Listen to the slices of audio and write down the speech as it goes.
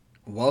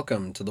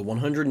Welcome to the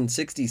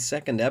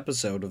 162nd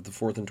episode of the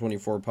 4th and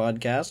 24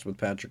 podcast with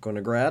Patrick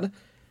Winograd.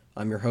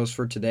 I'm your host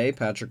for today,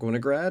 Patrick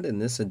Winograd. In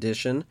this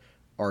edition,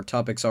 our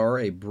topics are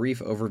a brief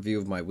overview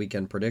of my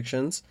weekend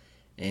predictions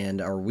and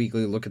our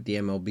weekly look at the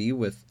MLB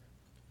with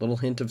a little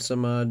hint of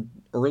some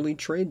early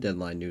trade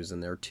deadline news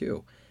in there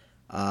too.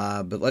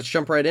 But let's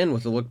jump right in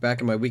with a look back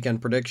at my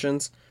weekend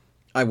predictions.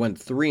 I went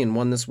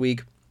 3-1 this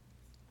week,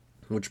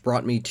 which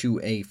brought me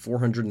to a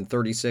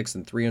 436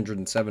 and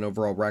 307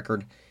 overall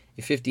record.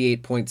 A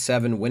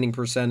 58.7 winning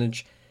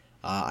percentage.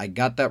 I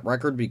got that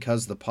record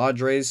because the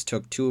Padres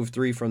took 2 of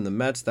 3 from the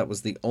Mets. That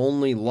was the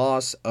only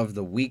loss of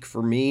the week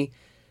for me.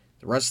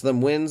 The rest of them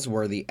wins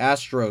were the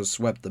Astros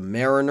swept the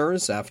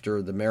Mariners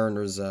after the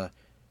Mariners,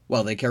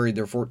 they carried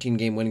their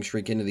 14-game winning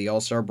streak into the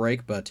All-Star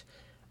break, but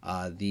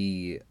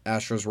the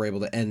Astros were able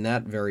to end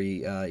that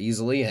very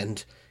easily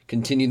and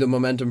continue the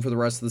momentum for the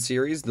rest of the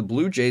series. The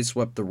Blue Jays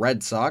swept the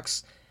Red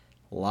Sox.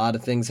 A lot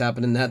of things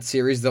happened in that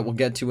series that we'll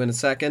get to in a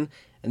second.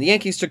 And the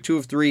Yankees took 2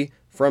 of 3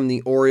 from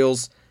the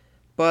Orioles.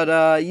 But,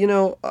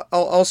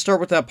 I'll start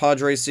with that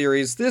Padres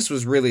series. This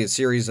was really a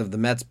series of the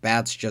Mets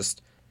bats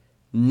just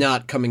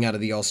not coming out of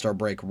the All-Star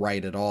break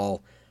right at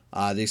all.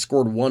 They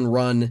scored 1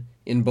 run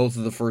in both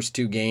of the first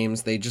 2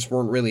 games. They just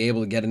weren't really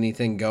able to get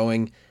anything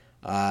going.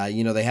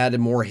 They had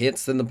more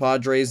hits than the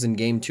Padres in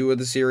Game 2 of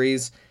the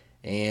series.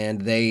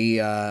 And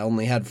they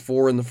only had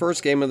 4 in the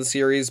first game of the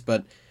series.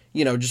 But,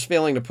 just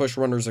failing to push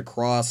runners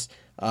across.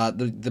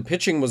 The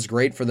pitching was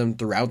great for them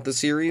throughout the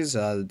series.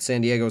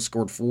 San Diego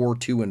scored 4,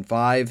 2, and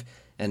 5,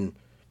 and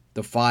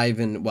the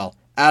 5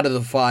 out of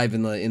the 5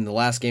 in the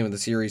last game of the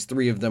series,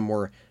 3 of them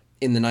were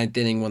in the 9th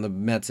inning when the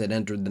Mets had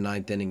entered the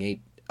 9th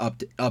inning up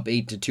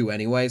 8-2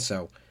 anyway.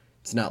 So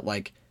it's not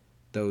like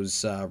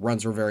those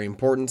runs were very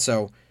important.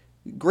 So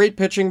great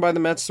pitching by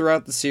the Mets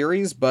throughout the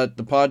series, but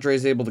the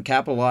Padres able to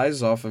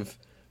capitalize off of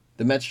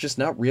the Mets just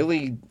not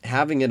really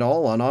having it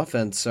all on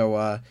offense.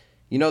 So.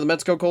 The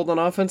Mets go cold on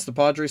offense, the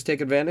Padres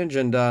take advantage,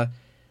 and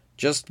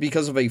just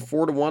because of a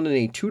 4-1 and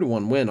a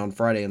 2-1 win on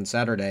Friday and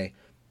Saturday,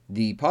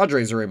 the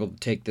Padres are able to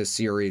take this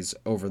series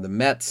over the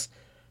Mets.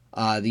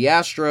 The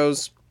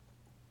Astros,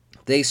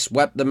 they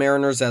swept the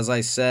Mariners, as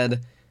I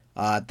said.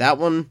 That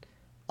one,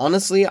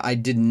 honestly, I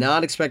did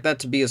not expect that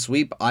to be a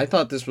sweep. I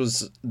thought this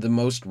was the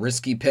most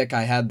risky pick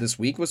I had this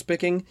week, was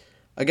picking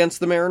against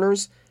the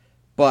Mariners.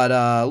 But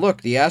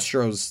look, the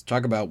Astros,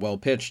 talk about well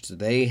pitched.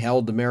 They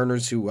held the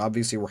Mariners, who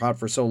obviously were hot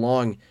for so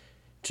long,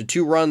 to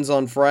 2 runs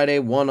on Friday,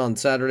 1 on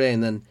Saturday,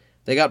 and then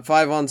they got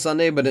 5 on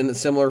Sunday, but in a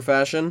similar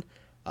fashion.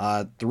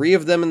 3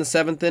 of them in the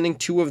 7th inning,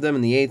 2 of them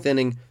in the 8th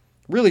inning,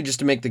 really just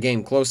to make the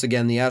game close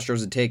again. The Astros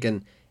had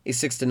taken a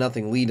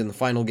 6-0 lead in the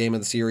final game of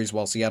the series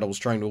while Seattle was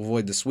trying to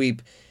avoid the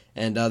sweep,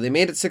 and they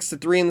made it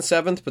 6-3 in the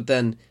 7th, but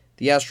then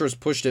the Astros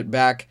pushed it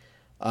back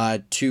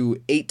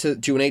to an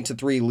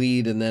 8-3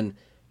 lead, and then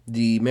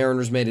the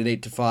Mariners made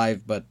it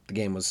 8-5, but the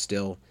game was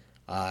still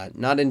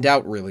not in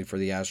doubt, really, for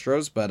the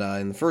Astros. But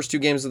in the first 2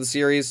 games of the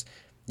series,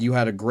 you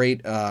had a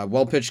great,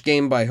 well-pitched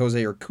game by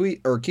Jose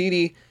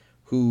Urquidy,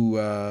 who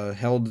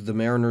held the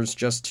Mariners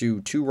just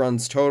to 2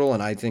 runs total,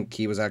 and I think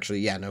he was actually,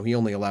 he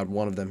only allowed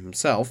 1 of them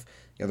himself.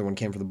 The other one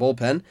came from the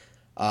bullpen,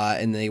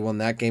 and they won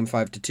that game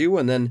 5-2.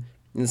 And then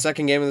in the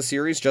second game of the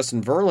series,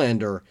 Justin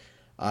Verlander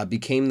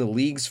became the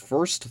league's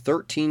first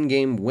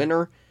 13-game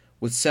winner,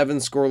 with 7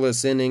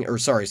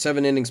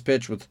 innings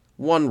pitched with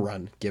 1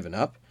 run given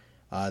up.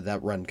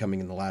 That run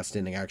coming in the last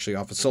inning, actually,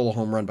 off a solo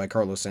home run by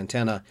Carlos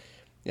Santana.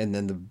 And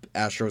then the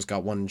Astros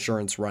got 1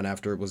 insurance run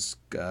after it was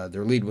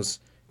their lead was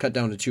cut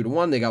down to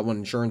 2-1. They got 1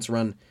 insurance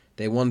run.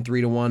 They won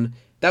 3-1.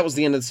 That was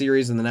the end of the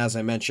series. And then, as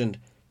I mentioned,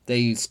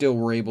 they still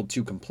were able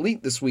to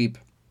complete the sweep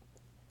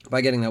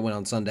by getting that win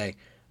on Sunday.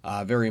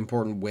 Very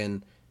important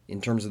win in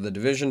terms of the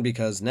division,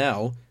 because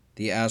now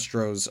the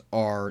Astros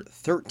are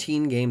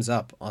 13 games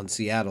up on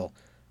Seattle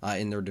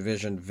in their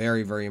division.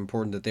 Very, very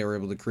important that they were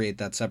able to create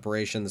that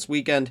separation this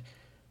weekend.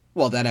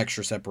 Well, that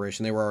extra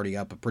separation. They were already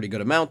up a pretty good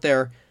amount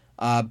there.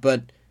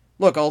 But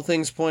look, all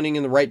things pointing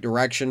in the right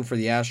direction for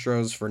the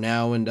Astros for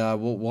now, and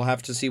we'll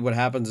have to see what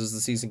happens as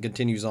the season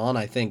continues on.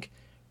 I think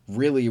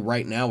really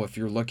right now, if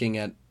you're looking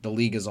at the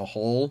league as a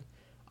whole,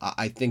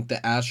 I think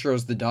the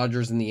Astros, the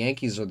Dodgers, and the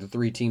Yankees are the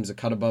 3 teams that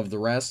cut above the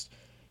rest.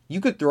 You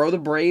could throw the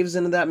Braves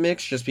into that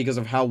mix just because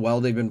of how well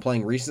they've been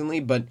playing recently,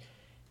 but,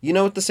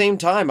 at the same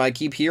time, I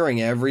keep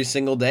hearing every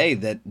single day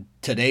that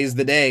today's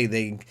the day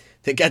they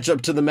catch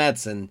up to the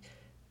Mets, and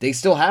they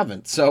still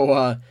haven't.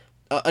 So,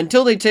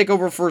 until they take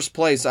over first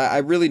place, I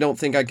really don't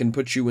think I can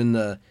put you in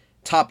the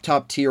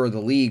top tier of the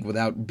league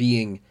without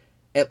being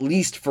at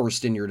least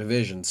first in your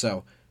division.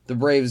 So, the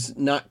Braves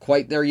not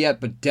quite there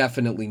yet, but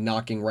definitely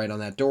knocking right on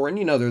that door, and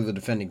they're the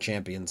defending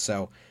champions,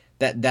 so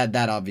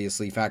that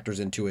obviously factors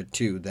into it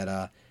too,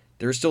 that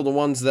they're still the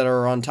ones that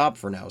are on top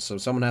for now, so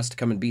someone has to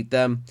come and beat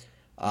them.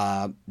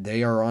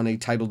 They are on a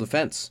title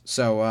defense,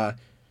 so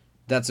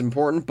that's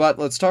important. But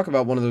let's talk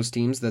about one of those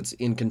teams that's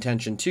in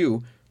contention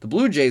too. The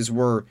Blue Jays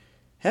were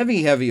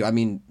heavy. I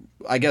mean,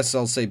 I guess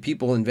I'll say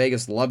people in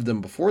Vegas loved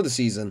them before the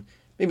season.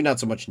 Maybe not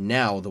so much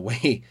now, the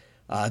way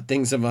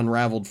things have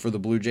unraveled for the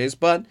Blue Jays.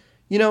 But,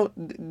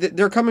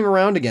 they're coming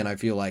around again, I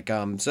feel like.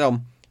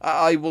 So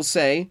I will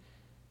say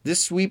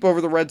this sweep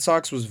over the Red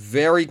Sox was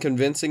very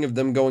convincing of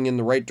them going in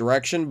the right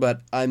direction,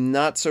 but I'm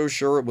not so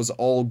sure it was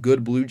all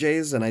good Blue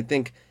Jays, and I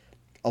think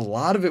a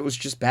lot of it was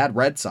just bad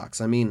Red Sox.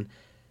 I mean,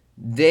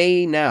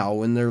 they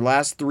now, in their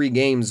last 3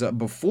 games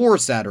before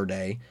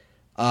Saturday,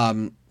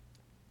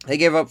 they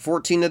gave up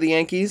 14 to the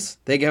Yankees,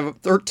 they gave up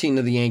 13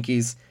 to the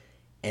Yankees,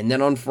 and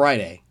then on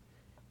Friday,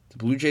 the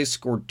Blue Jays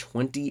scored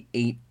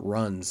 28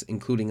 runs,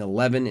 including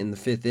 11 in the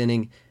 5th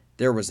inning.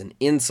 There was an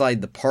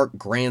inside-the-park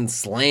grand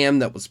slam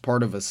that was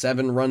part of a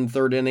 7-run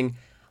 3rd inning.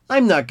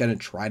 I'm not going to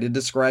try to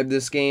describe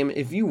this game.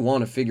 If you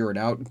want to figure it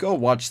out, go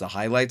watch the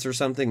highlights or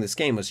something. This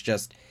game was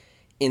just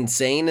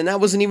insane, and that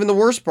wasn't even the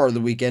worst part of the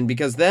weekend,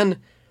 because then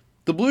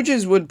the Blue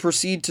Jays would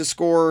proceed to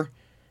score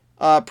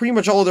pretty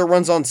much all of their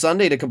runs on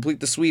Sunday to complete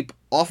the sweep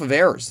off of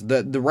errors.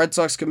 The Red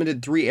Sox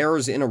committed 3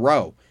 errors in a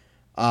row.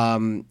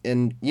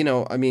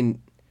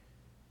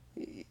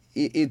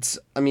 It's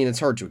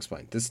hard to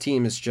explain. This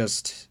team is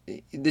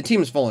the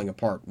team is falling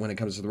apart when it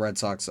comes to the Red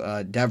Sox.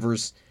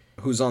 Devers,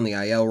 who's on the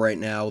IL right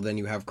now. Then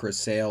you have Chris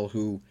Sale,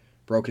 who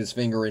broke his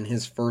finger in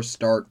his first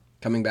start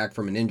coming back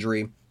from an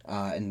injury.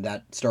 And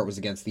that start was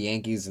against the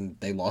Yankees, and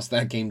they lost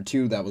that game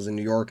too. That was in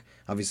New York,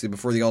 obviously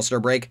before the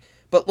All-Star break.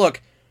 But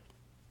look,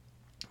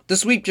 the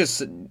sweep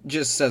just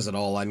says it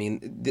all. I mean,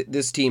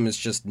 this team is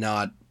just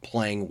not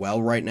playing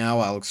well right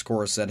now. Alex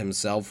Cora said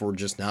himself, we're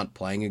just not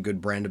playing a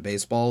good brand of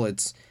baseball.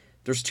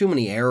 There's too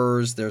many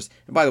errors. And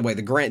by the way,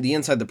 the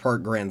inside the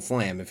park grand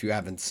slam, if you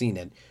haven't seen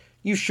it,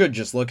 you should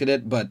just look at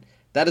it. But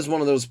that is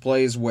one of those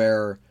plays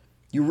where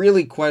you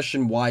really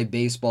question why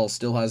baseball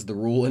still has the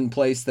rule in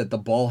place that the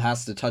ball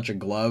has to touch a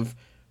glove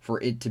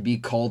for it to be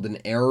called an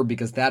error,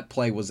 because that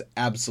play was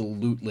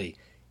absolutely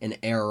an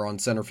error on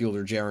center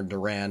fielder Jarren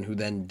Duran, who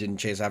then didn't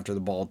chase after the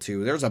ball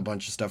too. There's a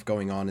bunch of stuff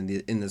going on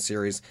in the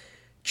series.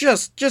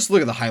 Just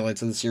look at the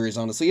highlights of the series,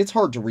 honestly. It's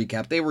hard to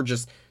recap.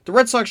 The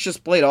Red Sox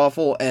just played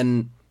awful,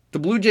 and the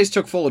Blue Jays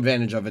took full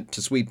advantage of it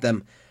to sweep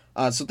them.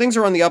 So things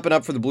are on the up and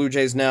up for the Blue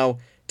Jays now.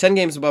 10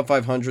 games above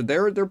 500.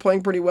 They're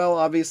playing pretty well.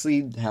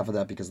 Obviously, half of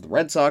that because of the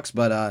Red Sox,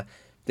 but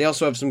they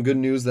also have some good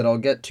news that I'll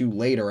get to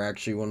later,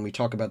 actually, when we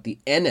talk about the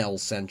NL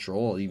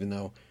Central, even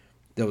though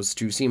those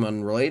two seem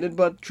unrelated.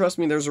 But trust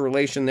me, there's a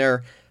relation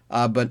there.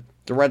 But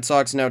the Red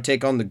Sox now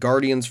take on the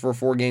Guardians for a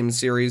 4-game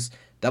series.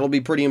 That'll be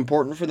pretty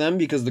important for them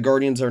because the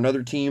Guardians are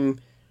another team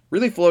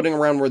really floating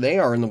around where they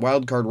are in the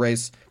wild card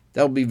race.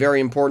 That'll be very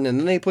important. And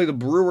then they play the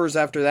Brewers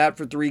after that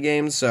for 3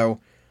 games.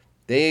 So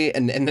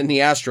and then the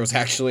Astros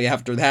actually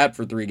after that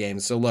for 3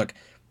 games. So look,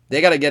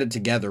 they got to get it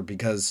together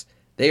because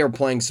they are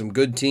playing some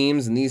good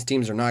teams, and these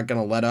teams are not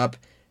going to let up.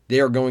 They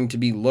are going to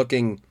be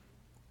looking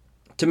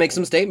to make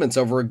some statements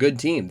over a good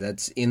team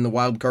that's in the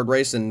wild card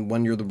race. And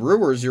when you're the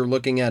Brewers, you're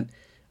looking at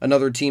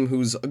another team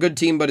who's a good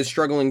team but is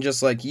struggling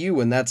just like you,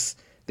 and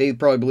they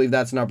probably believe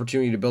that's an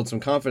opportunity to build some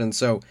confidence.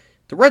 So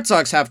the Red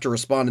Sox have to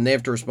respond, and they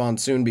have to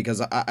respond soon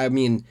because, I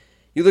mean,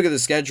 you look at the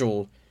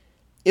schedule,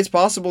 it's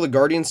possible the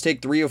Guardians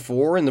take 3 of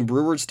 4 and the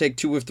Brewers take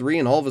 2 of 3,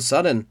 and all of a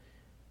sudden,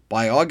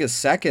 by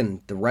August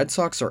 2nd, the Red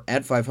Sox are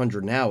at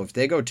 500 now. If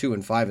they go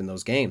 2-5 in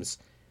those games,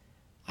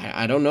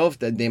 I don't know if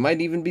they might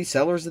even be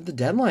sellers at the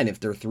deadline if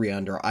they're 3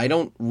 under. I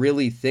don't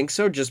really think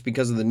so, just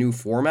because of the new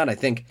format. I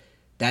think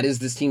that is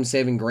this team's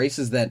saving grace,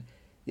 is that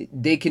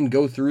they can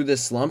go through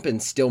this slump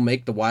and still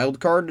make the wild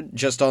card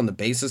just on the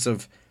basis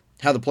of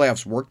how the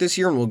playoffs work this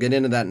year, and we'll get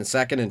into that in a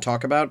second and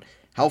talk about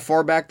how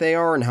far back they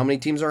are and how many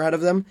teams are ahead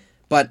of them.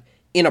 But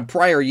in a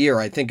prior year,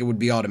 I think it would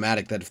be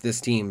automatic that if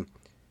this team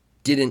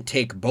didn't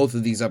take both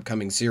of these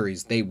upcoming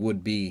series, they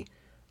would be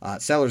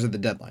sellers at the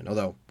deadline,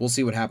 although we'll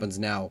see what happens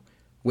now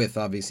with,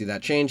 obviously,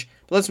 that change.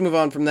 But let's move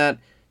on from that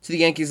to the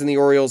Yankees and the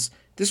Orioles.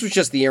 This was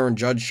just the Aaron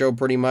Judge show,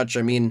 pretty much.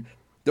 I mean,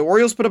 the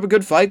Orioles put up a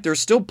good fight. They're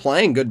still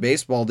playing good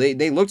baseball.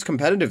 They looked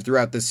competitive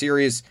throughout the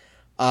series.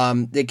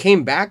 They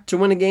came back to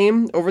win a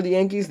game over the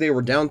Yankees. They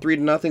were down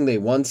 3-0. They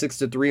won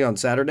 6-3 on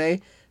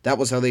Saturday. That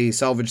was how they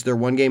salvaged their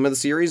one game of the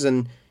series.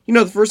 And,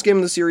 the first game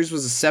of the series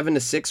was a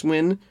 7-6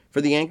 win for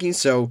the Yankees,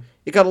 so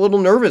it got a little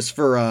nervous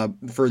for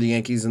the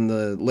Yankees in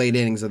the late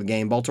innings of the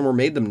game. Baltimore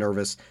made them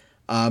nervous.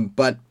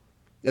 But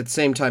at the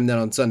same time, then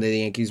on Sunday, the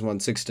Yankees won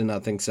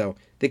 6-0, so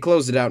they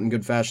closed it out in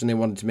good fashion. They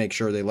wanted to make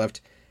sure they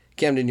left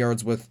Camden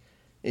Yards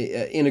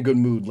in a good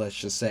mood, let's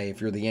just say, if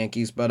you're the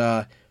Yankees.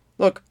 But,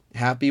 look,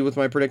 happy with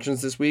my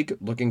predictions this week.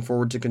 Looking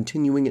forward to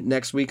continuing it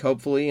next week,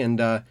 hopefully,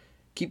 and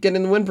keep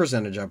getting the win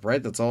percentage up,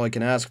 right? That's all I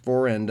can ask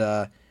for.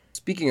 And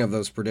speaking of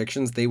those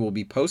predictions, they will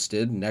be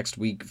posted next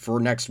week for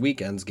next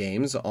weekend's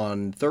games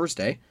on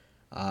Thursday.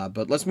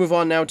 But let's move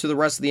on now to the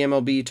rest of the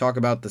MLB, talk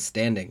about the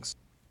standings.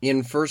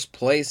 In first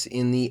place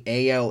in the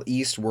AL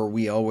East, where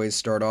we always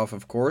start off,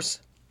 of course,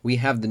 we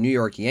have the New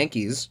York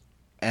Yankees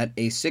at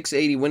a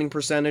 .680 winning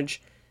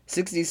percentage,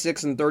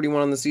 66-31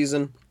 on the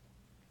season.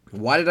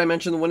 Why did I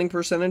mention the winning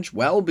percentage?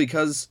 Well,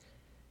 because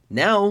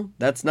now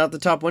that's not the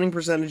top winning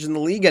percentage in the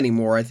league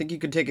anymore. I think you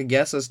could take a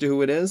guess as to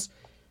who it is.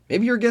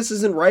 Maybe your guess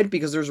isn't right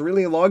because there's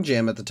really a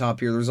logjam at the top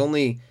here. There's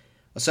only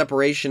a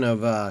separation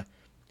of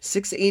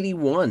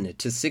 681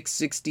 to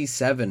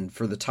 667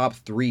 for the top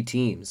three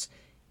teams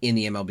in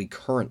the MLB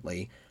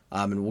currently.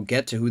 And we'll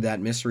get to who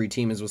that mystery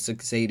team is with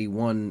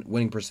 681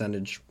 winning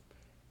percentage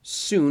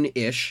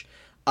soon-ish.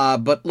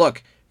 But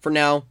look, for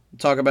now,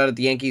 talk about it.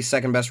 The Yankees'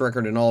 second best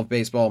record in all of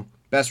baseball.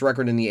 Best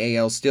record in the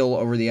AL, still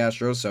over the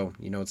Astros, so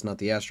you know it's not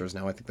the Astros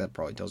now. I think that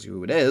probably tells you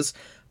who it is.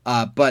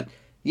 But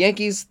the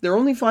Yankees, they're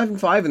only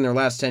 5-5 in their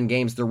last 10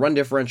 games. Their run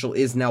differential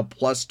is now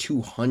plus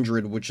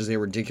 200, which is a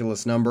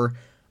ridiculous number.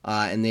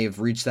 And they've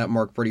reached that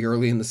mark pretty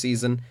early in the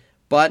season.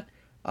 But,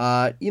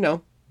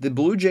 the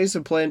Blue Jays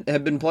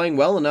have been playing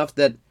well enough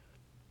that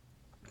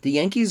the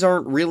Yankees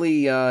aren't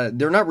really,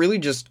 they're not really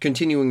just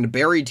continuing to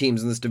bury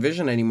teams in this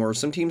division anymore.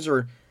 Some teams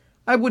are,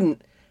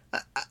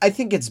 I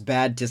think it's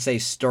bad to say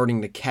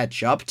starting to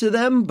catch up to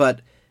them,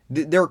 but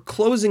they're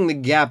closing the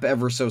gap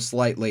ever so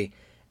slightly.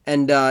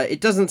 And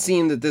it doesn't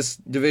seem that this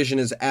division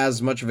is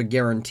as much of a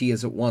guarantee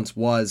as it once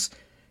was,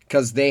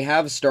 because they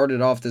have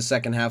started off the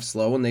second half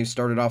slow, and they've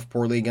started off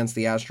poorly against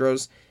the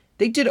Astros.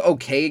 They did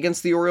okay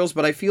against the Orioles,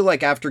 but I feel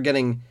like after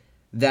getting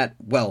that,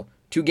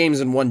 2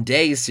 games in 1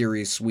 day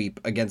series sweep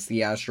against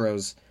the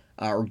Astros,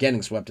 or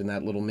getting swept in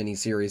that little mini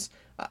series,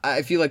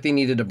 I feel like they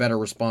needed a better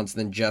response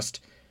than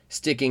just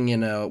sticking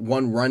in a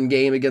 1-run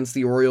game against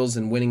the Orioles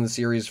and winning the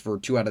series for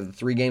 2 out of the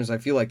 3 games. I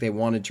feel like they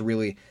wanted to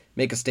really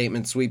make a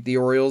statement, sweep the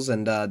Orioles,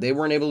 and they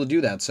weren't able to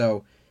do that.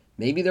 So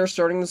maybe they're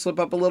starting to slip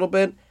up a little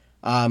bit.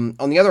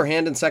 On the other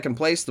hand, in second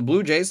place, the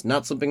Blue Jays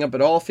not slipping up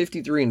at all,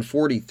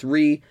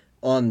 53-43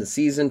 on the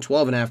season,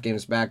 12.5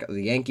 games back of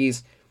the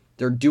Yankees.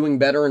 They're doing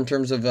better in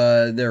terms of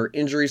their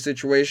injury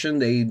situation.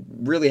 They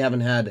really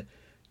haven't had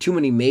too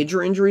many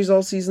major injuries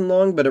all season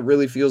long, but it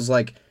really feels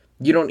like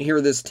you don't hear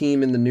this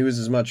team in the news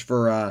as much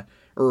for,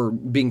 or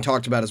being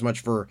talked about as much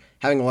for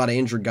having a lot of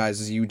injured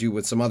guys as you do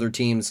with some other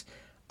teams.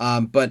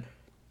 But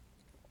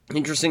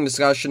interesting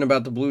discussion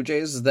about the Blue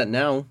Jays is that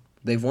now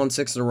they've won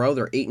 6 in a row.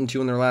 They're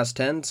 8-2 in their last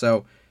 10.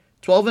 So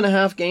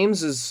 12.5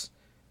 games is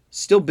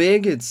still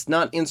big. It's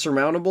not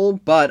insurmountable,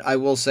 but I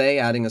will say,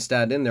 adding a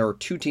stat in, there are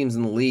 2 teams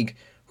in the league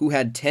who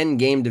had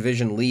 10-game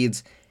division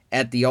leads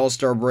at the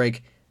All-Star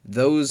break.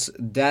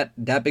 That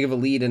big of a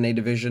lead in a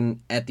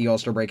division at the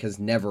All-Star break has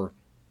never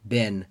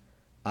been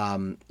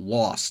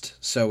lost.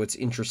 So it's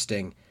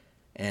interesting.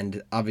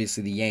 And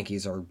obviously the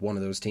Yankees are one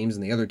of those teams,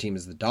 and the other team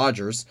is the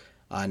Dodgers.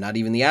 Not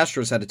even the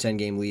Astros had a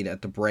 10-game lead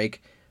at the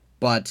break,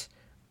 but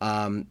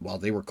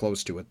they were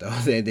close to it, though.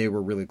 They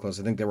were really close.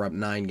 I think they were up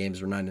 9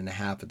 games or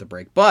 9.5 at the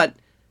break, but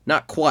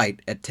not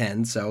quite at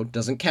 10, so it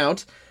doesn't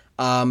count.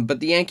 But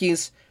the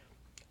Yankees,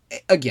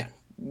 again,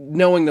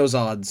 knowing those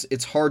odds,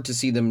 it's hard to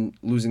see them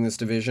losing this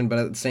division, but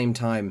at the same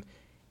time,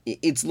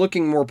 it's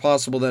looking more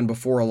possible than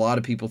before. A lot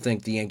of people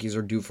think the Yankees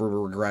are due for a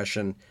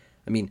regression.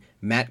 I mean,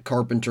 Matt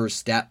Carpenter's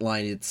stat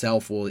line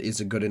itself is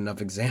a good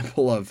enough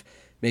example of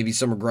maybe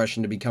some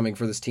regression to be coming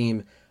for this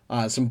team.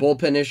 Some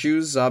bullpen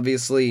issues.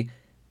 Obviously,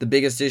 the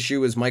biggest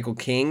issue is Michael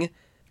King,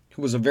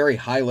 who was a very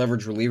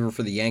high-leverage reliever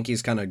for the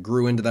Yankees, kind of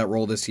grew into that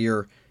role this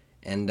year,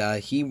 and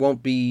he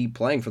won't be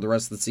playing for the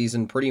rest of the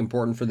season. Pretty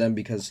important for them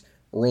because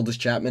Aroldis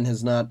Chapman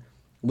has not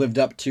lived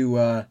up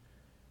to,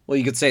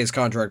 you could say his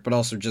contract, but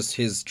also just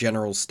his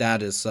general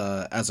status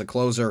as a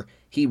closer.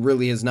 He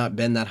really has not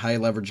been that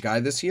high-leverage guy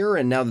this year,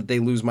 and now that they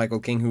lose Michael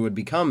King, who would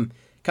become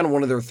kind of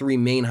one of their 3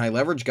 main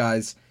high-leverage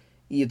guys,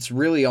 it's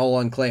really all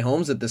on Clay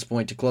Holmes at this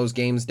point to close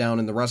games down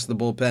in the rest of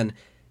the bullpen.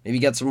 Maybe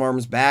get some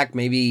arms back,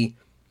 maybe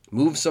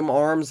move some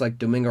arms like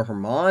Domingo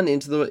Germán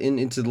into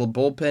the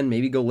bullpen,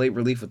 maybe go late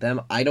relief with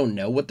them. I don't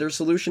know what their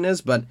solution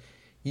is, but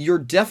you're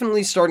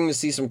definitely starting to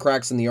see some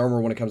cracks in the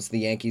armor when it comes to the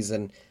Yankees,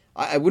 and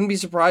I wouldn't be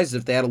surprised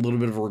if they had a little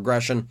bit of a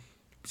regression.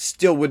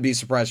 Still would be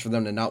surprised for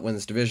them to not win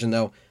this division,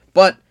 though.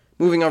 But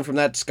moving on from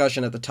that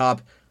discussion at the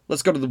top,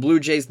 let's go to the Blue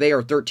Jays. They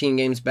are 13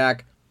 games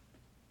back.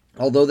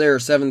 Although they are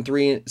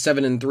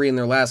 7-3 in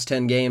their last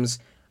 10 games,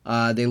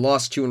 they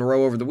lost 2 in a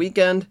row over the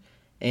weekend,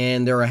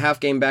 and they're a half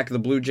game back of the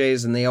Blue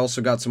Jays, and they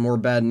also got some more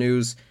bad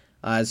news,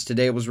 as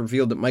today it was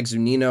revealed that Mike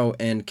Zunino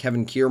and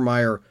Kevin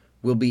Kiermaier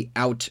will be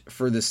out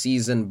for the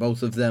season,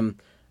 both of them.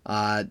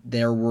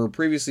 There were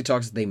previously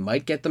talks that they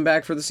might get them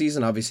back for the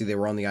season. Obviously, they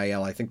were on the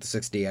IL, I think the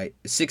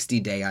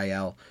 60-day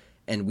IL,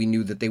 and we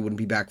knew that they wouldn't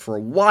be back for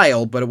a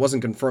while, but it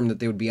wasn't confirmed that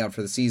they would be out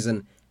for the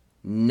season.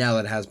 Now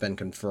that has been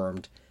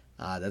confirmed.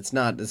 That's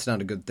not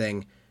a good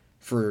thing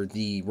for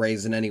the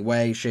Rays in any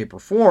way, shape, or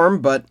form,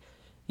 but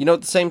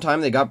at the same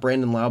time, they got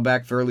Brandon Lowe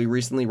back fairly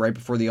recently, right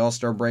before the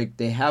All-Star break.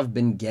 They have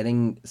been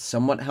getting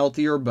somewhat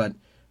healthier, but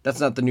that's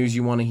not the news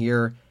you want to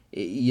hear.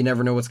 You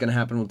never know what's going to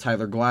happen with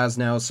Tyler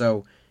Glasnow,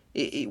 so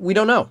we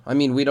don't know. I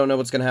mean, we don't know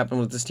what's going to happen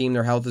with this team.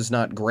 Their health is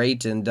not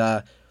great, and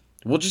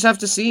we'll just have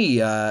to see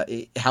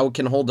how it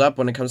can hold up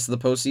when it comes to the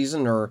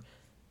postseason, or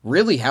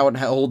really how it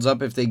holds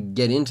up if they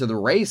get into the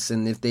race,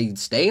 and if they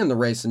stay in the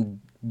race and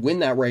win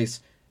that race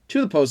to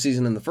the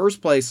postseason in the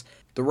first place.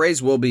 The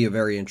Rays will be a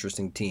very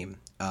interesting team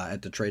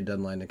at the trade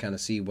deadline to kind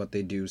of see what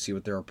they do, see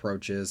what their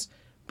approach is.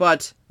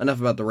 But enough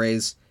about the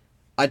Rays.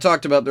 I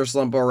talked about their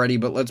slump already,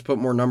 but let's put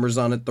more numbers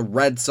on it. The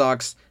Red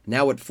Sox,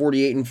 now at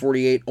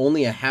 48-48,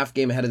 only a half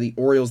game ahead of the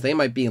Orioles. They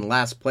might be in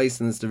last place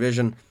in this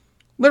division.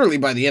 Literally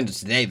by the end of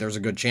today, there's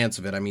a good chance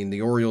of it. I mean,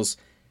 the Orioles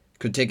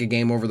could take a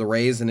game over the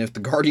Rays, and if the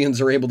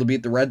Guardians are able to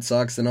beat the Red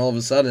Sox, then all of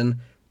a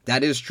sudden,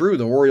 that is true.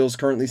 The Orioles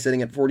currently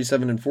sitting at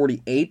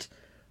 47-48,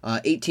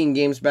 18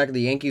 games back of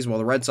the Yankees, while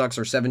the Red Sox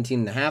are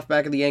 17.5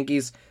 back of the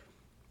Yankees.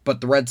 But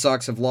the Red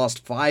Sox have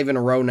lost 5 in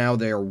a row now.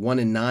 They are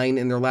 1-9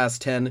 in their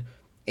last 10.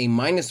 A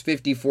minus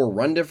 54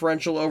 run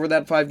differential over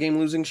that 5-game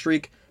losing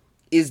streak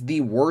is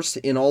the worst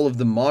in all of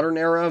the modern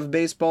era of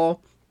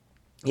baseball.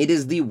 It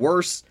is the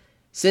worst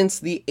since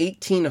the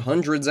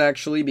 1800s,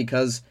 actually,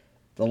 because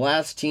the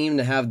last team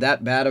to have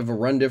that bad of a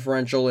run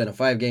differential in a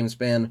 5-game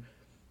span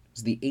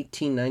was the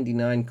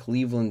 1899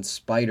 Cleveland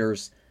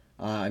Spiders.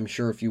 I'm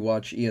sure if you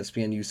watch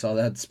ESPN, you saw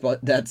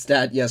that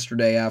stat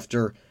yesterday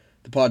after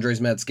the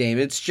Padres-Mets game.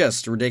 It's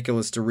just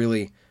ridiculous to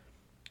really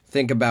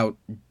think about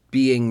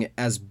being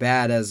as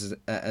bad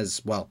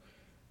as well.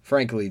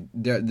 Frankly,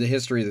 the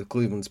history of the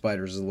Cleveland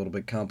Spiders is a little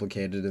bit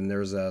complicated, and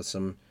there's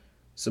some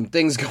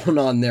things going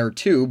on there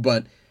too,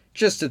 but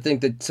just to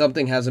think that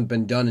something hasn't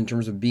been done in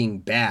terms of being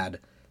bad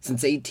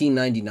since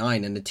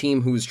 1899, and the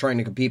team who's trying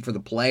to compete for the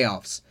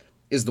playoffs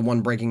is the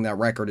one breaking that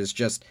record is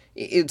just,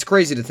 it's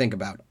crazy to think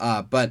about.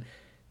 But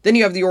then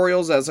you have the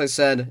Orioles, as I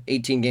said,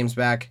 18 games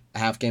back, a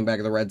half game back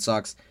of the Red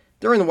Sox.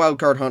 They're in the wild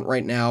card hunt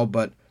right now,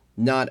 but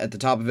not at the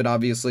top of it,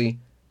 obviously.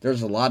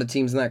 There's a lot of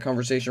teams in that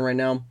conversation right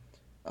now.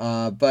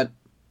 But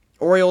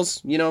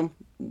Orioles,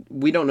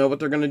 we don't know what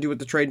they're going to do at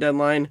the trade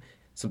deadline.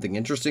 Something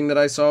interesting that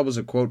I saw was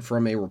a quote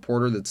from a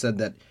reporter that said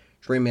that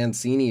Trey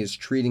Mancini is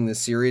treating this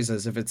series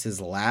as if it's his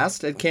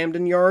last at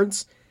Camden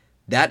Yards.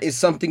 That is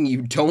something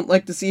you don't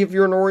like to see if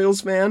you're an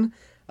Orioles fan.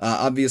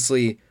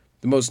 Obviously,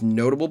 the most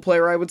notable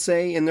player, I would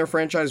say, in their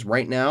franchise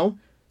right now.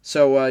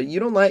 So you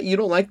don't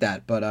like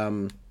that,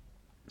 but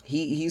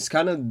he's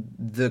kind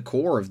of the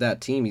core of that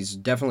team. He's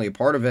definitely a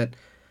part of it.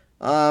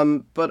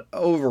 But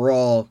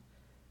overall,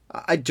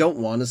 I don't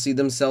want to see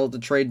them sell at the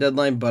trade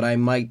deadline, but I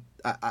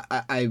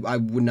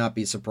would not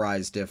be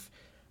surprised if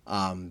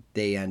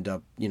they end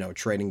up,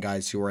 trading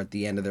guys who are at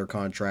the end of their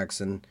contracts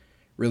and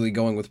really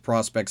going with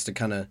prospects to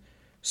kind of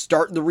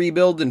start the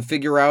rebuild and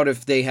figure out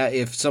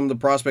if some of the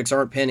prospects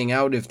aren't panning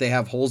out, if they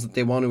have holes that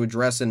they want to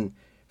address in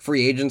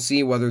free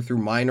agency, whether through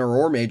minor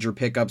or major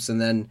pickups,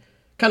 and then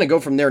kind of go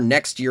from there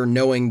next year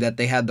knowing that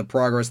they had the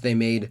progress they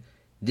made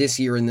this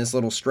year in this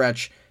little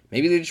stretch.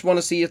 Maybe they just want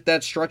to see if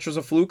that stretch was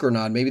a fluke or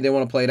not. Maybe they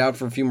want to play it out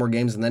for a few more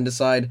games and then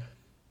decide.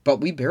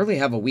 But we barely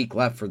have a week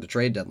left for the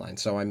trade deadline,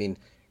 so I mean,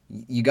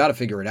 you got to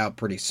figure it out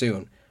pretty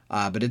soon.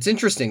 But it's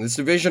interesting. This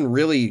division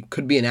really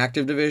could be an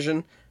active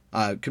division.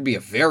 Could be a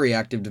very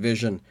active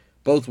division,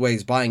 both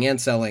ways, buying and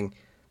selling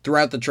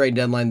throughout the trade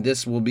deadline.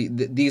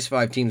 These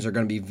 5 teams are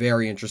going to be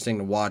very interesting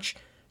to watch.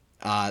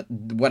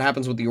 What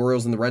happens with the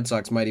Orioles and the Red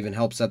Sox might even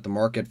help set the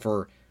market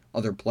for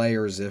other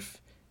players.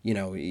 If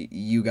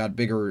you got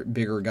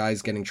bigger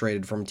guys getting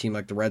traded from a team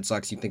like the Red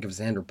Sox, you think of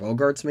Xander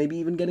Bogaerts maybe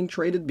even getting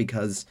traded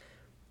because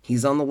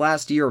he's on the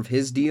last year of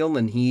his deal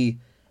and he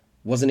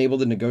wasn't able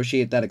to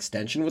negotiate that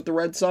extension with the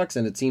Red Sox,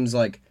 and it seems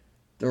like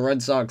the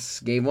Red Sox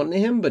gave one to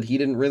him, but he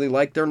didn't really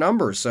like their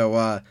numbers.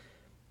 So,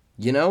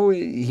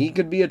 he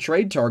could be a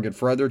trade target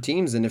for other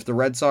teams. And if the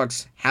Red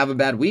Sox have a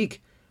bad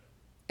week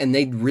and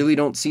they really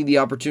don't see the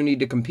opportunity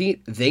to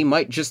compete, they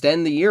might just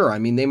end the year. I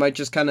mean, they might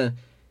just kind of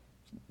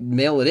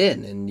mail it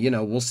in and,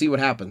 we'll see what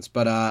happens.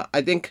 But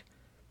I think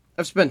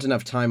I've spent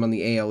enough time on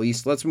the AL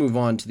East. Let's move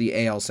on to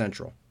the AL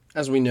Central.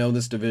 As we know,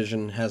 this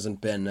division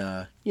hasn't been,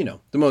 the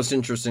most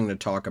interesting to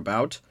talk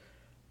about.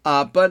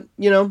 But,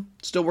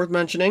 still worth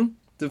mentioning.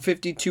 The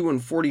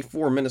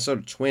 52-44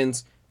 Minnesota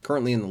Twins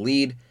currently in the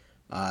lead.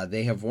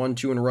 They have won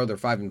 2 in a row. They're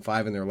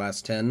 5-5 in their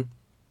last 10.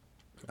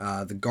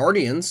 The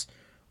Guardians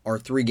are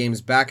 3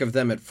 games back of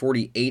them at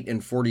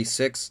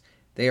 48-46.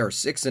 They are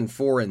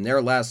 6-4 in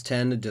their last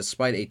 10,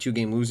 despite a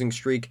 2-game losing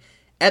streak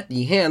at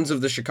the hands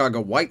of the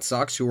Chicago White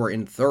Sox, who are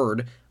in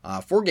third,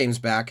 4 games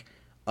back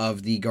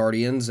of the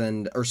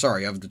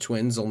of the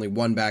Twins, only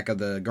 1 back of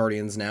the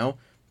Guardians now.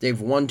 They've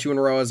won 2 in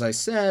a row, as I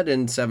said,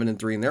 and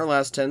 7-3 in their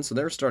last 10, so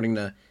they're starting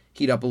to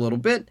heat up a little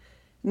bit.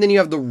 And then you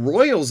have the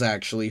Royals,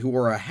 actually, who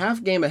are a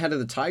half game ahead of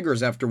the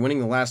Tigers after winning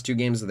the last 2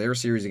 games of their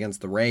series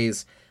against the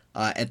Rays,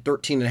 at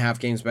 13.5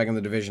 games back in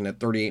the division at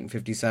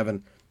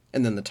 38-57,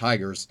 and then the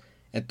Tigers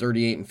at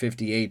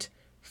 38-58,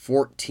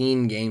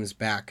 14 games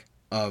back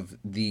of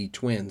the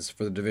Twins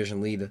for the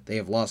division lead. They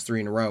have lost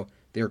 3 in a row.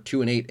 They're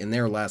 2-8 in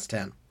their last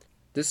 10.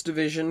 This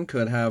division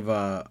could have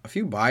a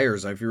few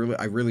buyers. I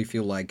really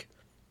feel like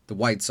the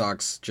White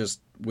Sox,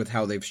 just with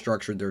how they've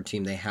structured their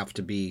team, they have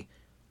to be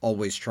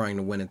always trying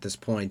to win at this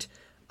point.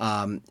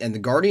 And the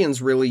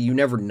Guardians, really, you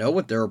never know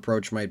what their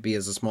approach might be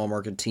as a small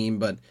market team,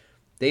 but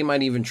they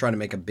might even try to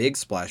make a big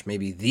splash,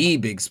 maybe the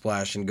big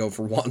splash, and go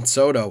for Juan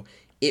Soto.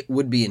 It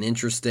would be an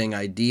interesting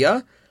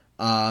idea.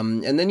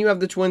 And then you have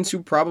the Twins,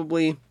 who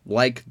probably,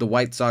 like the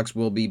White Sox,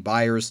 will be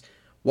buyers,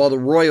 while the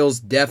Royals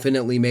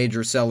definitely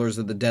major sellers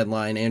at the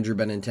deadline. Andrew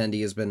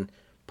Benintendi has been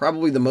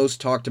probably the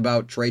most talked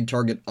about trade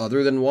target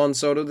other than Juan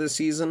Soto this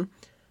season.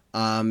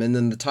 And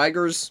then the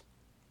Tigers,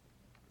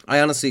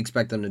 I honestly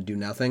expect them to do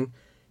nothing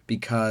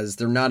because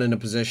they're not in a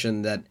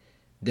position that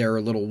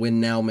their little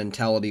win-now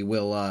mentality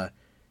will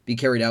be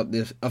carried out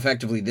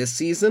effectively this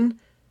season.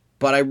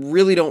 But I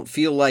really don't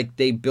feel like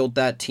they built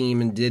that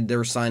team and did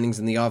their signings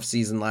in the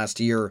offseason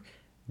last year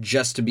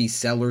just to be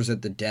sellers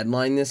at the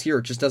deadline this year.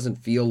 It just doesn't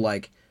feel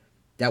like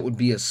that would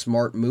be a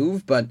smart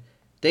move, but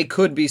they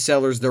could be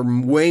sellers. They're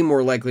way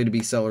more likely to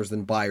be sellers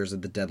than buyers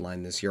at the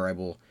deadline this year, I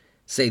will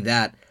say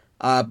that.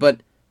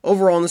 But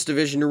overall in this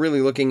division, you're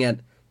really looking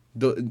at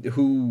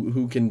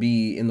who can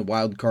be in the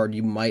wild card.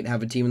 You might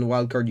have a team in the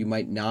wild card, you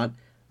might not.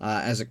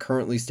 As it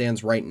currently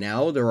stands right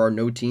now, there are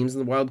no teams in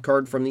the wild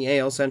card from the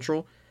AL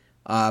Central,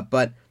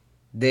 but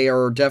they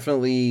are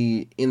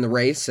definitely in the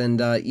race, and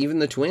even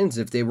the Twins,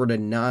 if they were to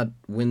not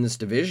win this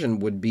division,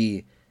 would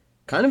be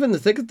kind of in the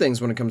thick of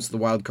things when it comes to the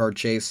wild card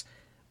chase.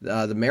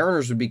 The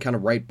Mariners would be kind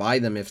of right by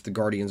them if the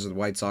Guardians or the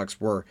White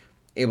Sox were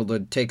able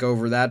to take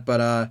over that.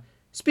 But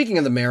speaking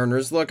of the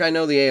Mariners, look, I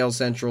know the AL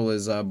Central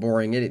is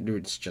boring.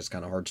 It's just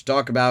kind of hard to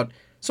talk about.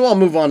 So I'll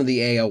move on to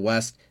the AL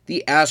West.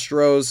 The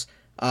Astros,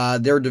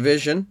 their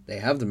division, they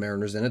have the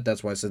Mariners in it.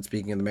 That's why I said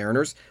speaking of the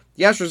Mariners.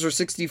 The Astros are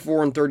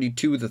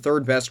 64-32, the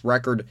third best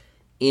record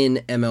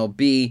in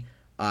MLB.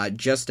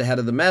 Just ahead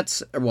of the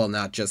Mets. Well,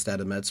 not just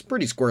ahead of the Mets,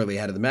 pretty squarely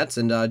ahead of the Mets.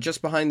 And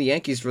just behind the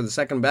Yankees for the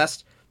second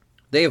best.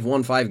 They have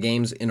won 5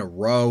 games in a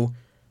row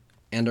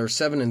and are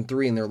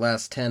 7-3 in their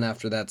last 10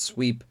 after that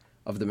sweep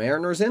of the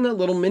Mariners and a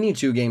little mini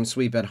 2-game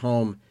sweep at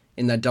home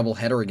in that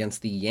doubleheader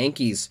against the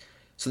Yankees.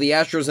 So the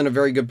Astros in a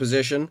very good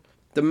position.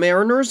 The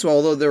Mariners,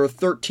 although they're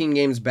 13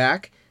 games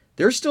back,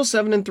 they're still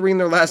 7-3 in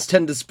their last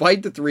 10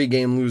 despite the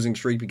 3-game losing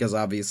streak because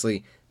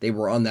obviously they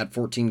were on that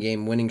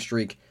 14-game winning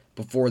streak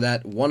before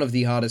that. One of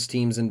the hottest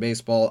teams in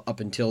baseball up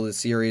until this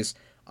series.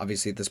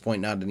 Obviously at this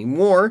point not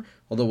anymore,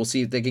 although we'll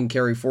see if they can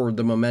carry forward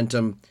the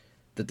momentum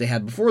that they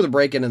had before the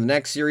break into the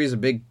next series. A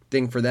big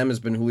thing for them has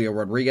been Julio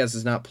Rodriguez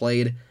has not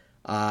played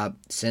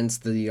since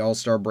the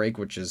All-Star break,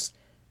 which is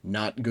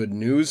not good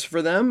news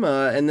for them.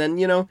 And then,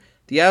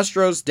 the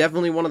Astros,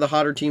 definitely one of the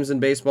hotter teams in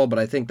baseball, but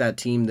I think that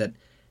team that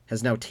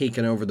has now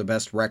taken over the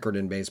best record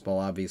in baseball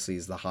obviously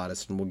is the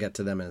hottest, and we'll get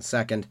to them in a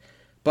second.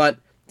 But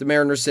the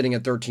Mariners sitting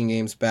at 13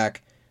 games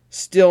back,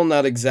 still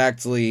not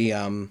exactly,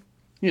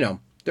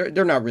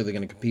 they're not really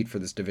going to compete for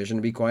this division,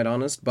 to be quite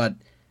honest, but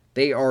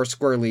they are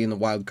squarely in the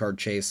wild card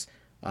chase,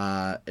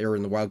 or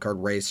in the wild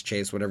card race,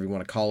 chase, whatever you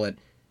want to call it,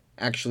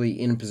 actually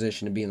in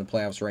position to be in the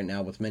playoffs right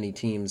now with many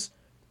teams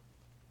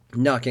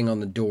knocking on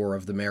the door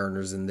of the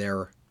Mariners in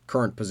their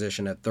current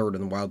position at third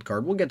in the wild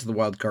card. We'll get to the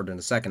wild card in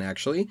a second,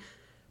 actually.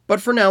 But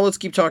for now, let's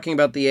keep talking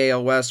about the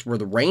AL West, where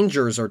the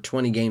Rangers are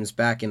 20 games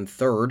back in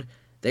third.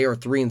 They are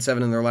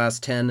 3-7 in their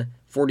last 10,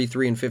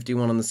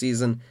 43-51 on the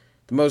season.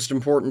 The most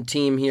important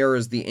team here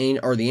are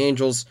the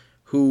Angels,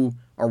 who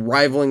are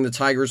rivaling the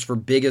Tigers for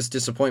biggest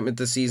disappointment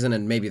this season,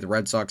 and maybe the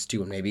Red Sox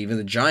too, and maybe even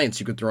the Giants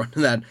you could throw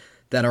into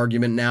that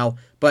argument now.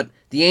 But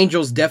the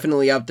Angels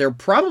definitely out there,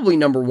 probably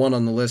number one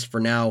on the list for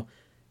now,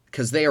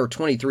 because they are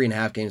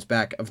 23.5 games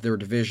back of their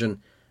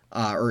division,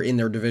 or in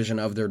their division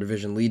of their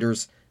division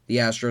leaders. The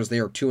Astros, they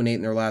are 2-8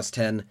 in their last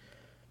 10.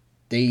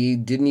 They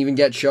didn't even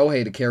get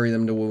Shohei to carry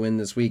them to a win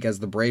this week as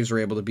the Braves were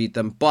able to beat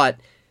them, but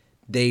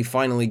they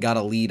finally got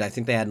a lead. I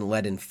think they hadn't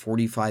led in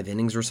 45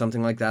 innings or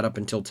something like that up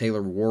until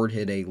Taylor Ward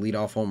hit a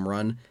leadoff home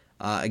run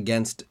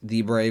against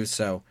the Braves.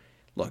 So,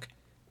 look,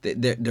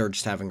 they're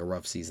just having a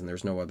rough season.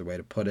 There's no other way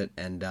to put it.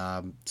 And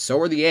so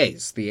are the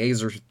A's. The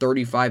A's are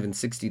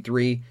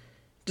 35-63.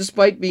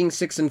 Despite being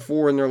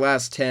 6-4 in their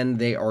last 10,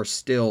 they are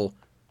still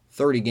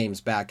 30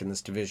 games back in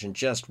this division,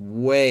 just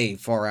way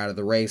far out of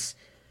the race.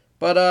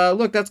 But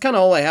look, that's kind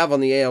of all I have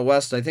on the AL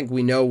West. I think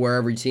we know where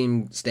every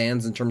team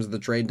stands in terms of the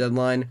trade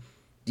deadline.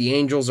 The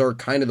Angels are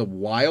kind of the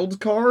wild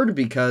card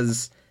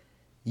because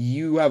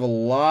you have a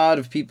lot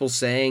of people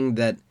saying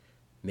that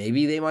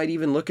maybe they might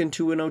even look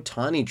into an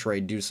Ohtani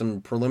trade, do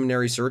some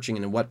preliminary searching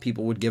into what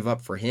people would give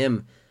up for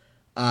him.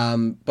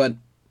 But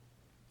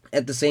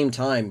at the same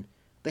time,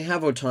 they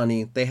have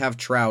Ohtani, they have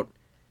Trout.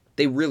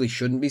 They really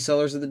shouldn't be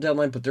sellers at the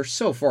deadline, but they're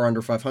so far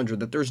under 500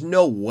 that there's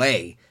no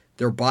way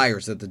they're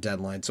buyers at the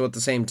deadline. So at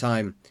the same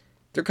time,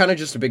 they're kind of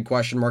just a big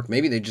question mark.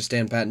 Maybe they just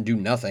stand pat and do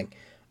nothing.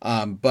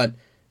 But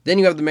then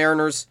you have the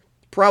Mariners,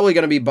 probably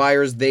going to be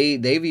buyers.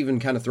 They've even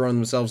kind of thrown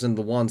themselves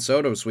into the Juan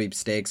Soto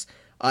sweepstakes.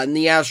 And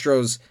the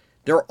Astros,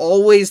 they're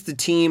always the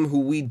team who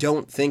we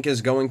don't think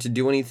is going to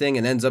do anything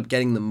and ends up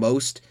getting the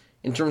most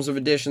in terms of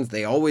additions.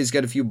 They always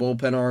get a few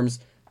bullpen arms.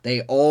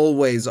 They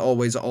always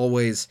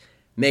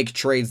make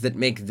trades that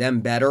make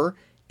them better.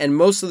 And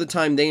most of the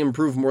time, they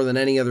improve more than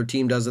any other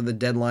team does at the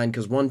deadline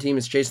because one team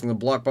is chasing the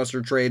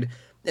blockbuster trade,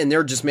 and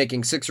they're just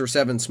making 6 or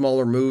 7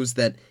 smaller moves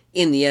that,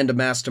 in the end,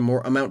 amount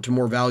to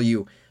more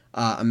value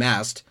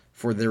amassed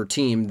for their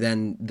team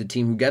than the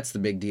team who gets the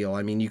big deal.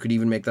 I mean, you could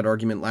even make that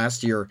argument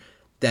last year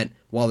that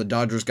while the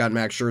Dodgers got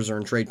Max Scherzer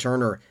and Trey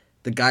Turner,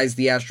 the guys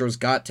the Astros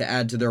got to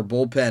add to their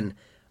bullpen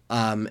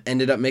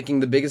ended up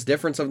making the biggest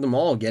difference of them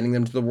all, getting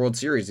them to the World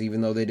Series,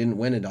 even though they didn't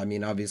win it. I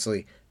mean, obviously,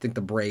 I think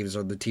the Braves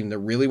are the team that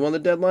really won the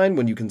deadline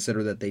when you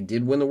consider that they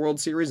did win the World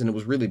Series, and it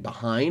was really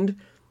behind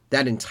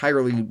that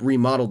entirely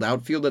remodeled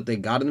outfield that they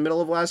got in the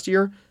middle of last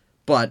year.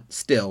 But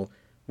still,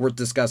 worth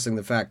discussing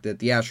the fact that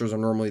the Astros are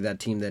normally that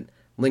team that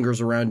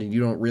lingers around and you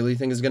don't really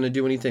think is going to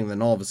do anything,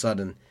 then all of a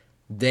sudden,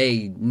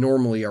 they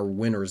normally are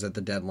winners at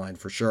the deadline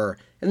for sure.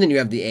 And then you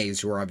have the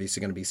A's, who are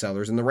obviously going to be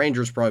sellers, and the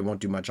Rangers probably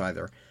won't do much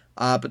either.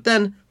 But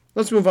then,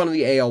 let's move on to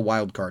the AL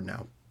wildcard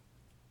now.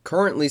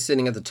 Currently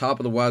sitting at the top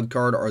of the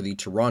wildcard are the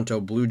Toronto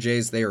Blue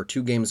Jays. They are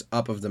 2 games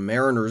up of the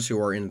Mariners, who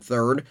are in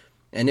third.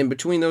 And in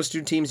between those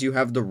two teams, you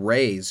have the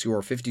Rays, who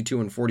are 52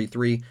 and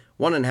 43,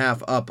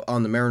 1.5 up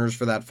on the Mariners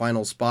for that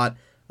final spot,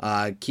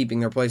 keeping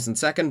their place in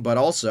second, but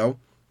also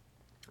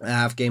a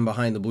half game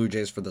behind the Blue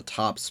Jays for the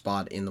top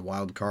spot in the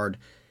wild card.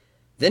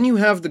 Then you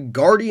have the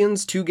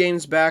Guardians 2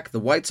 games back, the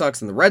White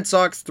Sox and the Red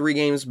Sox 3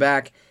 games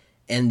back,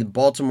 and the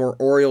Baltimore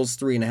Orioles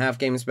 3.5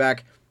 games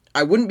back.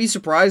 I wouldn't be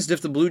surprised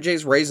if the Blue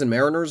Jays, Rays, and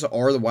Mariners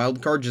are the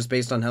wild card just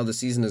based on how the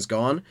season has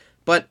gone,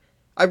 but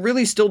I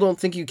really still don't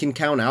think you can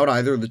count out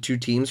either of the 2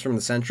 teams from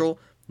the Central,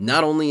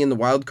 not only in the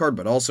wild card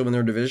but also in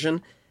their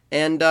division.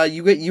 And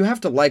you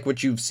have to like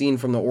what you've seen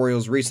from the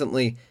Orioles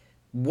recently.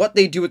 What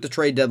they do at the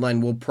trade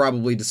deadline will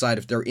probably decide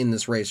if they're in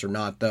this race or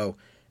not, though.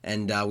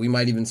 And we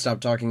might even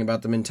stop talking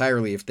about them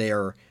entirely if they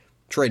are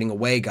trading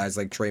away guys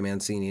like Trey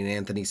Mancini and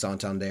Anthony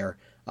Santander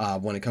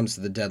when it comes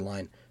to the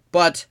deadline.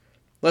 But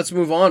let's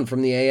move on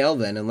from the AL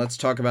then, and let's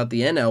talk about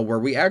the NL, where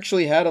we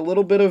actually had a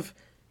little bit of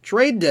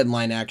trade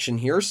deadline action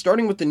here,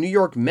 starting with the New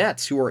York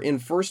Mets, who are in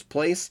first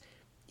place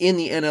in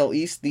the NL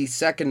East, the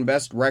second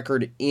best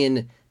record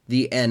in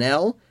the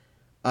NL.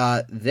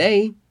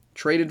 They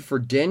traded for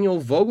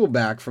Daniel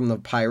Vogelbach from the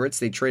Pirates.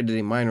 They traded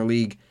a minor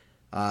league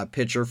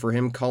pitcher for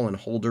him, Colin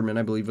Holderman,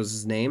 I believe was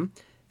his name.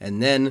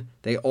 And then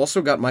they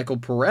also got Michael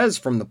Perez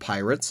from the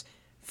Pirates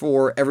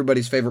for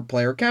everybody's favorite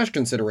player, cash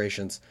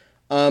considerations.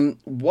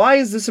 Why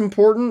is this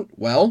important?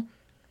 Well,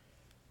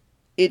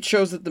 it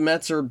shows that the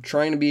Mets are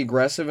trying to be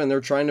aggressive, and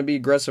they're trying to be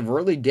aggressive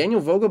early.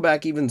 Daniel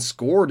Vogelbach even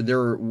scored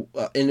an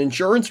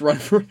insurance run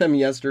for them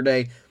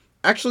yesterday.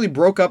 Actually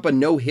broke up a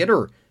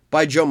no-hitter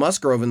by Joe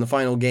Musgrove in the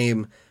final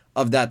game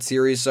of that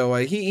series. So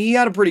he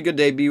had a pretty good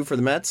debut for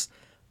the Mets.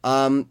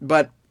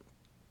 But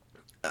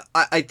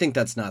I think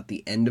that's not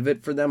the end of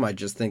it for them. I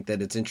just think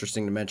that it's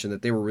interesting to mention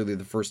that they were really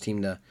the first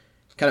team to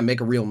kind of make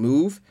a real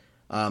move.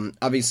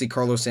 Obviously,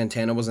 Carlos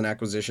Santana was an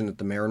acquisition that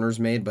the Mariners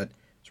made, but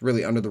it's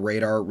really under the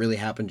radar. It really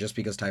happened just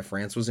because Ty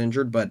France was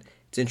injured, but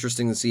it's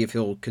interesting to see if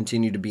he'll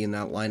continue to be in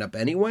that lineup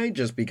anyway,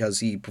 just because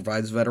he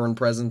provides veteran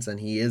presence and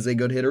he is a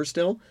good hitter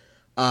still.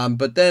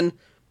 But then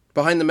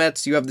behind the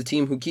Mets, you have the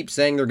team who keeps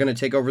saying they're going to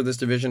take over this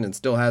division and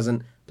still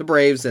hasn't. The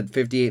Braves at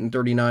 58 and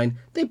 39.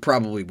 They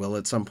probably will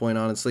at some point,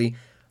 honestly.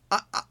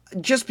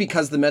 Just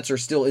because the Mets are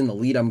still in the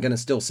lead, I'm going to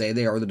still say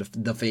they are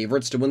the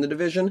favorites to win the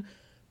division.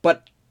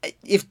 But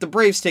if the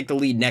Braves take the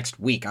lead next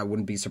week, I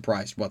wouldn't be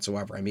surprised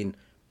whatsoever. I mean,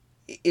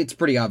 it's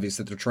pretty obvious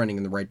that they're trending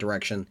in the right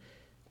direction.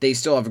 They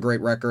still have a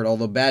great record,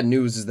 although bad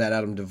news is that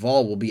Adam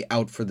Duvall will be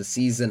out for the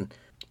season,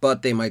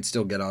 but they might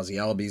still get Ozzie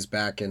Albies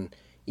back and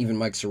even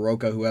Mike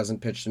Soroka, who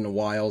hasn't pitched in a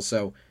while,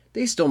 so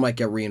they still might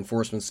get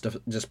reinforcements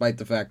despite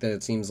the fact that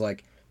it seems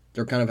like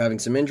they're kind of having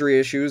some injury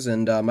issues,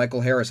 and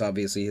Michael Harris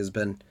obviously has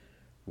been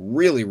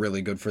really,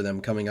 really good for them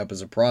coming up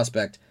as a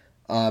prospect.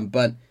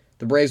 But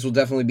the Braves will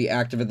definitely be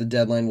active at the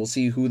deadline. We'll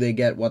see who they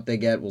get, what they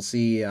get. We'll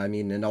see. I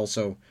mean, and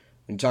also,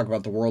 when you talk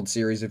about the World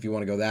Series, if you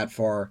want to go that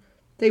far,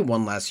 they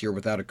won last year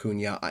without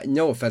Acuna.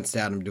 No offense to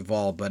Adam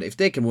Duvall, but if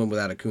they can win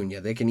without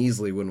Acuna, they can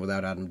easily win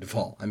without Adam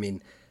Duvall. I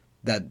mean,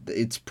 that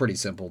it's pretty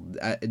simple.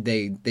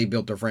 They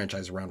built their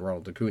franchise around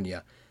Ronald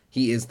Acuna.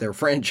 He is their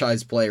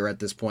franchise player at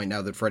this point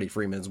now that Freddie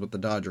Freeman's with the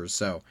Dodgers.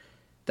 So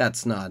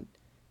that's not...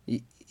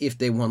 If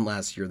they won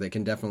last year, they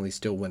can definitely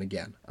still win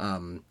again.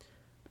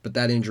 But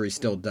that injury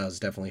still does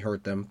definitely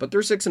hurt them. But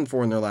they're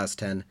 6-4 in their last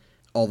 10,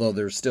 although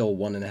they're still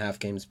 1.5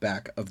 games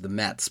back of the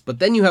Mets. But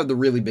then you have the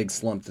really big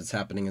slump that's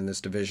happening in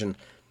this division.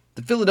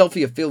 The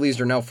Philadelphia Phillies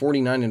are now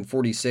 49 and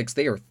 46.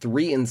 They are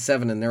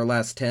 3-7 in their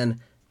last 10.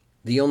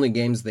 The only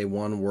games they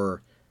won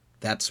were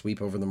that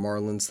sweep over the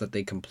Marlins that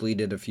they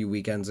completed a few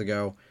weekends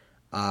ago.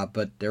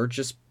 But they're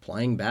just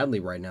playing badly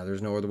right now.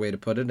 There's no other way to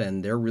put it,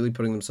 and they're really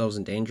putting themselves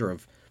in danger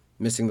of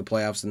missing the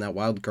playoffs in that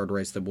wild card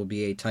race that will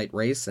be a tight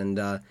race, and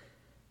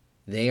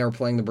they are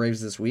playing the Braves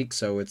this week,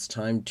 so it's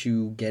time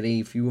to get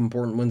a few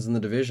important wins in the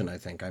division, I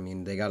think. I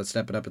mean, they got to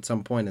step it up at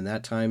some point, and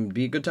that time would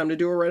be a good time to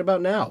do it right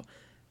about now.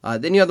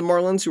 Then you have the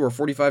Marlins, who are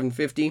 45 and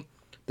 50.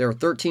 They're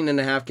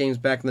 13.5 games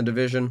back in the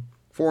division,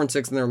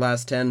 4-6 in their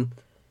last 10.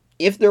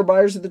 If they're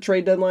buyers at the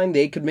trade deadline,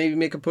 they could maybe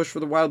make a push for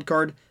the wild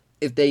card.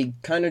 If they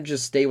kind of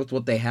just stay with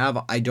what they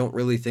have, I don't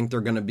really think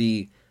they're going to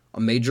be a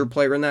major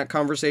player in that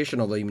conversation,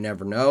 although you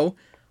never know.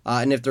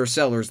 And if they're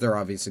sellers, they're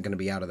obviously going to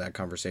be out of that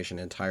conversation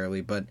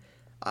entirely. But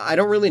I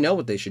don't really know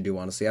what they should do,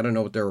 honestly. I don't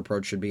know what their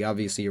approach should be.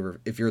 Obviously,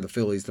 if you're the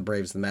Phillies, the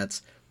Braves, the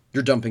Mets,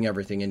 you're dumping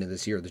everything into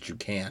this year that you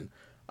can.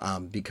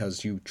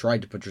 because you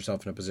tried to put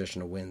yourself in a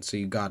position to win. So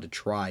you got to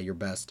try your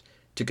best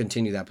to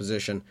continue that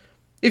position.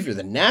 If you're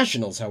the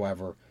Nationals,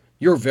 however,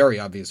 your very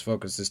obvious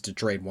focus is to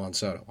trade Juan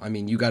Soto. I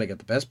mean, you got to get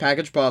the best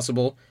package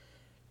possible,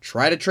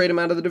 try to trade him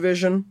out of the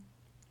division,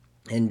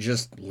 and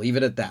just leave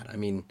it at that. I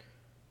mean,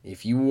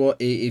 if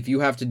you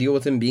have to deal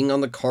with him being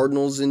on the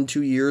Cardinals in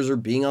 2 years or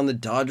being on the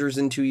Dodgers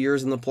in 2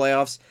 years in the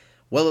playoffs,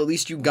 well, at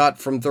least you got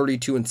from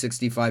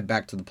 32-65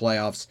 back to the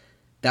playoffs.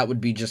 That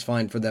would be just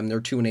fine for them.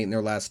 They're 2-8 in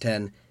their last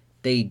 10.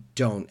 They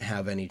don't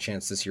have any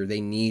chance this year.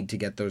 They need to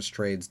get those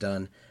trades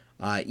done.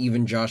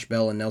 Even Josh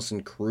Bell and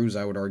Nelson Cruz,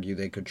 I would argue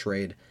they could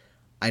trade.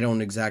 I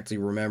don't exactly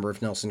remember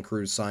if Nelson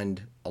Cruz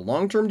signed a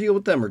long-term deal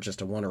with them or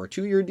just a 1 or a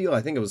 2 year deal.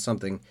 I think it was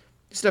something.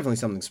 It's definitely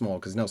something small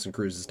because Nelson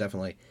Cruz is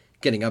definitely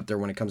getting up there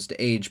when it comes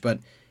to age. But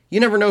you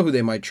never know who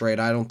they might trade.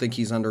 I don't think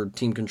he's under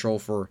team control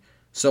for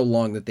so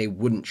long that they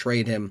wouldn't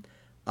trade him.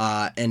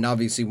 And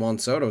obviously Juan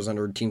Soto is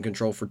under team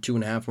control for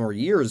 2.5 more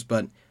years.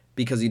 But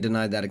because he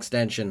denied that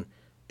extension,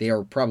 they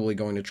are probably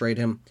going to trade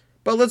him.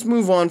 But let's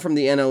move on from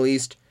the NL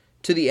East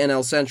to the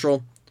NL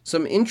Central.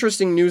 Some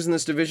interesting news in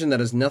this division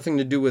that has nothing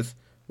to do with,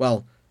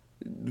 well,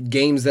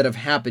 games that have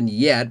happened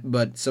yet,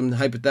 but some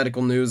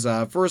hypothetical news.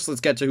 First,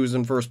 let's get to who's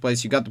in first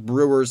place. You got the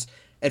Brewers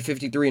at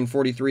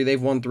 53-43.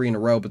 They've won 3 in a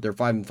row, but they're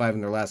 5-5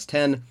 in their last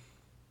 10.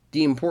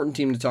 The important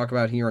team to talk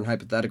about here in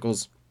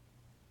hypotheticals,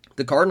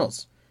 the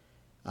Cardinals.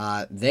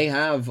 They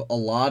have a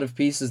lot of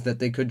pieces that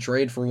they could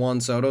trade for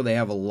Juan Soto. They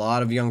have a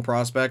lot of young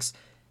prospects.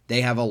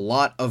 They have a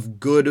lot of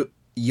good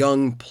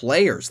young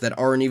players that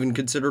aren't even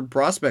considered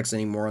prospects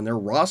anymore on their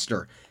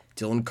roster.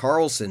 Dylan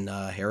Carlson,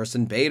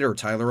 Harrison Bader,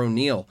 Tyler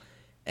O'Neill.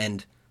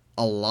 And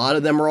a lot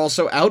of them are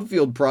also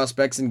outfield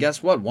prospects, and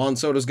guess what? Juan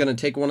Soto's going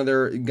to take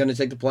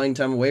the playing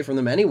time away from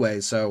them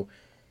anyway, so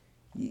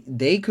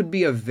they could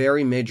be a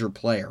very major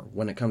player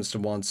when it comes to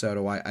Juan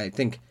Soto. I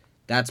think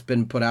that's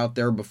been put out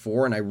there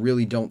before, and I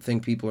really don't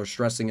think people are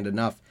stressing it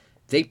enough.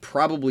 They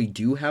probably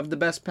do have the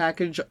best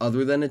package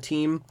other than a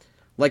team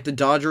like the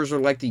Dodgers or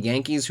like the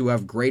Yankees, who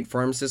have great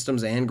farm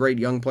systems and great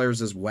young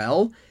players as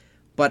well.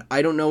 But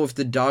I don't know if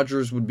the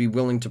Dodgers would be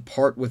willing to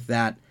part with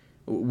that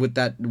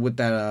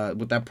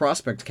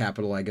prospect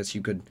capital, I guess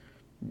you could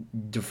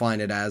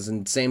define it as.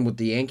 And same with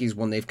the Yankees,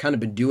 when they've kind of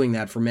been doing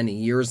that for many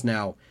years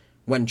now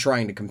when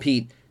trying to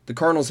compete. The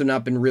Cardinals have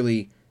not been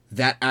really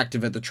that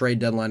active at the trade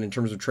deadline in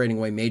terms of trading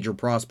away major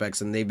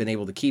prospects, and they've been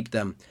able to keep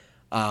them.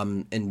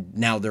 And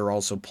now they're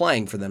also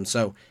playing for them.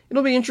 So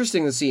it'll be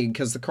interesting to see,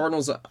 because the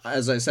Cardinals,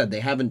 as I said, they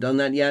haven't done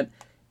that yet,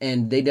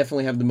 and they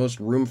definitely have the most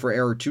room for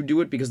error to do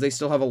it because they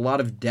still have a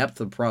lot of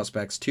depth of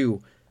prospects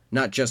too,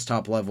 not just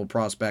top-level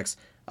prospects.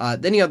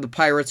 Then you have the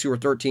Pirates, who are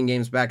 13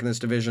 games back in this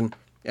division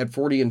at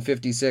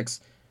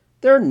 40-56.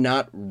 They're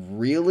not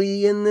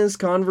really in this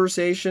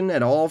conversation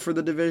at all for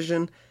the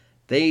division.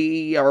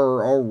 They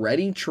are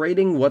already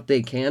trading what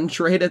they can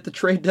trade at the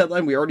trade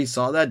deadline. We already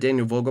saw that.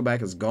 Daniel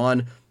Vogelbach is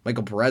gone.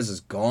 Michael Perez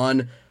is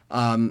gone.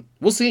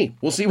 We'll see.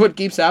 We'll see what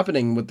keeps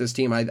happening with this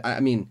team. I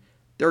mean,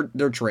 they're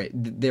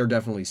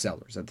definitely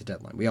sellers at the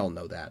deadline. We all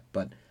know that.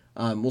 But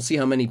we'll see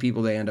how many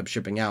people they end up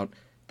shipping out.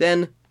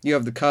 Then you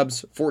have the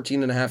Cubs,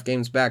 14.5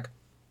 games back,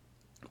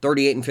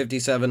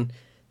 38-57.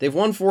 They've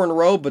won 4 in a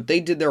row, but they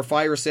did their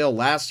fire sale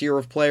last year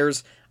of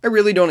players. I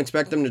really don't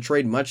expect them to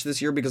trade much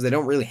this year because they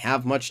don't really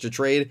have much to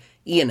trade.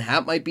 Ian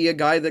Happ might be a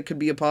guy that could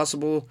be a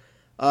possible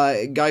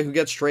guy who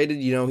gets traded.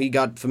 You know, he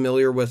got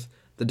familiar with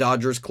the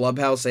Dodgers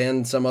clubhouse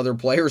and some other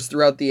players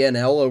throughout the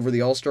NL over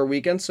the All-Star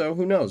weekend, so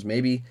who knows?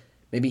 Maybe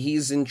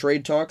he's in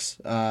trade talks.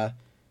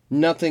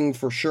 Nothing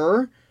for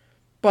sure,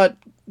 but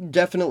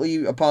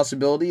definitely a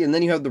possibility. And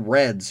then you have the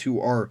Reds, who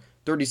are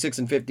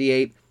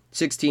 36-58,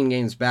 16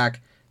 games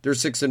back. They're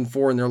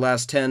 6-4 in their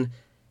last 10.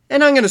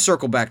 And I'm going to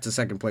circle back to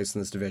second place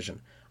in this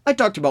division. I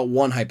talked about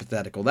one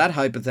hypothetical. That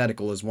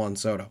hypothetical is Juan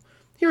Soto.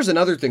 Here's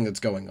another thing that's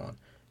going on.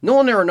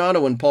 Nolan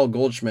Arenado and Paul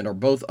Goldschmidt are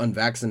both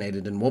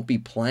unvaccinated and won't be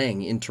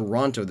playing in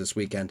Toronto this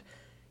weekend.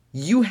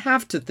 You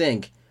have to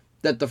think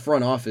that the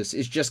front office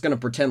is just going to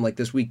pretend like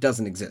this week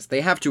doesn't exist.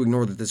 They have to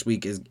ignore that this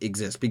week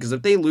exists, because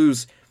if they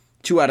lose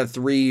 2 out of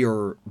 3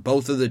 or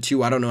both of the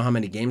 2, I don't know how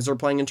many games they're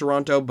playing in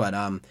Toronto, but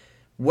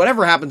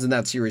whatever happens in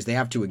that series, they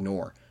have to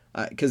ignore.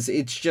 Because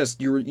it's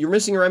just, you're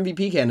missing your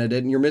MVP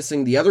candidate, and you're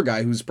missing the other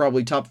guy who's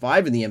probably top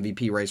 5 in the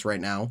MVP race right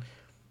now.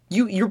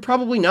 You're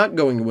probably not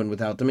going to win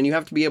without them, and you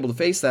have to be able to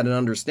face that and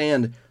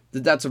understand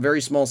that that's a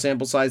very small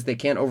sample size. They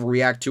can't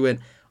overreact to it.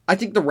 I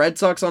think the Red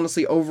Sox,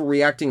 honestly,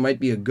 overreacting might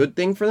be a good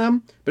thing for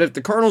them, but if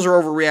the Cardinals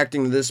are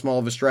overreacting to this small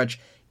of a stretch,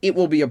 it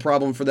will be a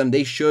problem for them.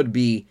 They should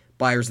be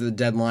buyers at the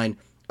deadline,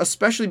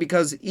 especially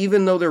because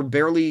even though they're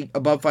barely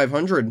above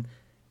 500,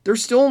 they're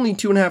still only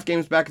 2.5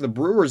 games back of the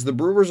Brewers. The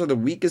Brewers are the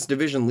weakest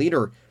division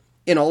leader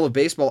in all of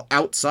baseball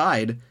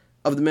outside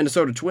of the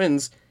Minnesota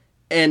Twins,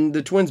 and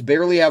the Twins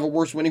barely have a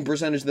worse winning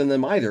percentage than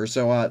them either.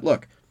 So,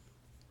 look,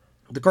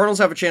 the Cardinals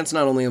have a chance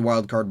not only in the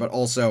wild card, but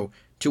also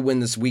to win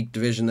this weak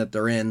division that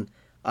they're in.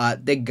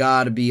 They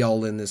got to be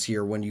all in this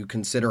year when you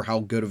consider how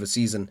good of a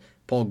season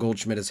Paul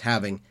Goldschmidt is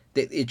having.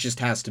 It just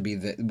has to be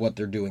what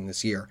they're doing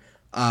this year.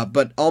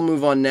 But I'll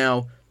move on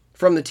now.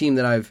 from the team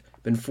that I've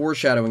been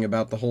foreshadowing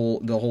about the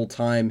whole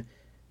time.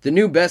 The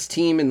new best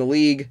team in the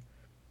league,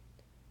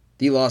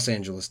 the Los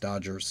Angeles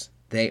Dodgers.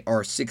 They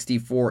are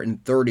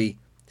 64-30,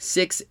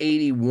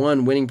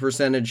 681 winning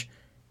percentage.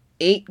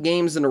 8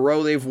 games in a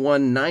row they've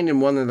won,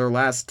 9-1 in their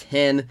last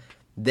 10.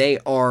 They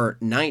are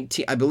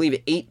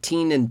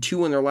 18 and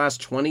 2 in their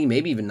last 20,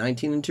 maybe even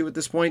 19 and 2 at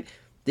this point.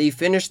 They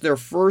finished their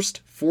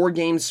first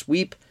 4-game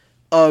sweep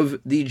of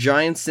the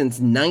Giants since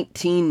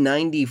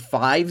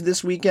 1995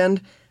 this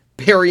weekend,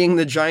 burying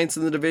the Giants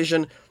in the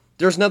division.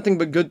 There's nothing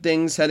but good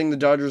things heading the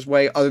Dodgers'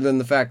 way other than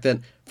the fact that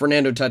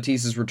Fernando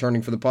Tatis is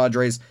returning for the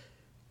Padres.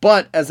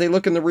 But as they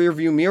look in the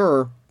rearview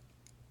mirror,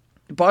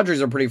 the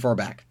Padres are pretty far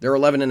back. They're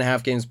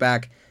 11.5 games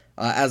back.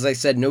 As I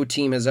said, no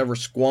team has ever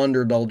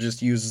squandered, I'll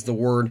just use the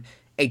word,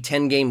 a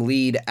 10-game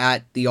lead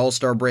at the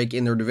All-Star break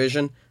in their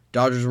division.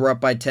 Dodgers were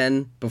up by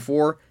 10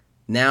 before.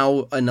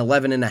 Now an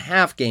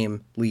 11.5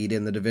 game lead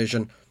in the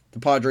division. The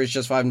Padres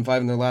just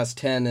 5-5 in their last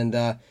 10, and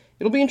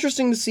it'll be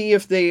interesting to see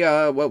if they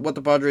what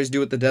the Padres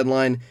do at the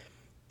deadline.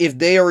 If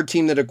they are a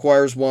team that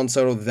acquires Juan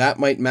Soto, that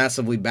might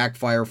massively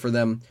backfire for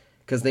them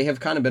because they have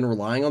kind of been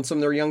relying on some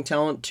of their young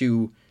talent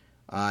to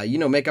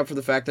make up for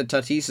the fact that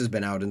Tatis has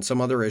been out and some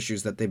other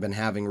issues that they've been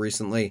having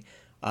recently.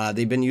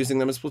 They've been using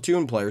them as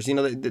platoon players.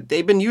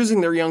 They've been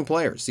using their young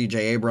players, C.J.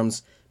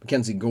 Abrams,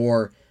 Mackenzie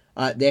Gore.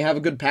 They have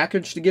a good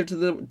package to give to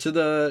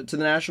the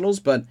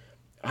Nationals, but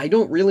I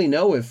don't really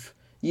know if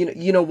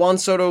Juan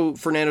Soto,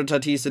 Fernando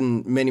Tatis,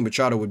 and Manny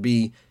Machado would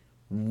be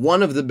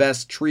one of the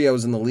best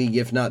trios in the league,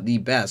 if not the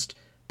best.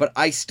 But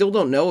I still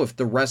don't know if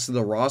the rest of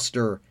the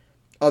roster,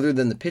 other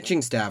than the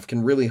pitching staff,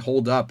 can really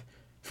hold up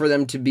for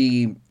them to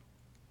be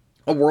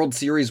a World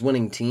Series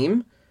winning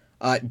team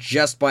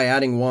just by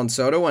adding Juan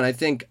Soto. And I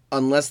think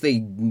unless they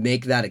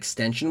make that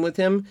extension with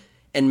him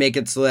and make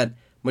it so that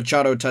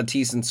Machado,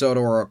 Tatis, and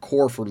Soto are a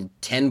core for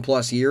 10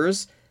 plus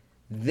years,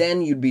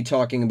 then you'd be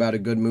talking about a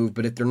good move.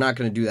 But if they're not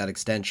going to do that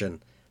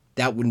extension,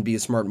 that wouldn't be a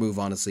smart move,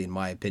 honestly, in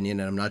my opinion.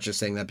 And I'm not just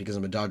saying that because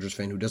I'm a Dodgers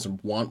fan who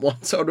doesn't want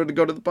Juan Soto to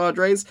go to the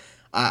Padres.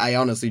 I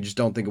honestly just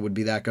don't think it would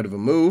be that good of a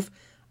move.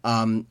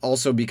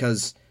 Also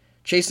because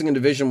chasing a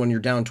division when you're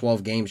down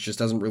 12 games just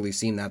doesn't really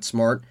seem that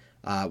smart.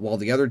 While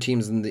the other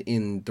teams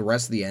in the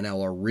rest of the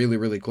NL are really,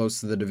 really close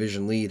to the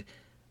division lead.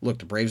 Look,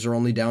 the Braves are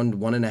only down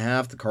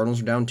 1.5. The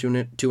Cardinals are down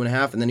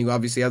 2.5. And then you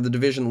obviously have the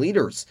division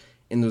leaders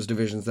in those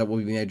divisions that will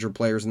be major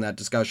players in that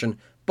discussion.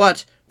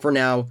 But for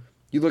now,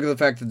 you look at the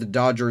fact that the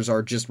Dodgers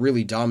are just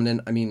really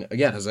dominant. I mean,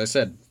 again, as I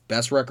said,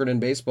 best record in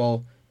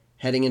baseball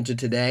heading into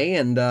today.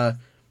 And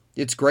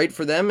it's great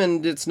for them.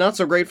 And it's not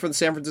so great for the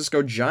San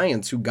Francisco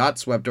Giants, who got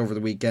swept over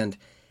the weekend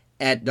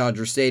at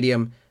Dodger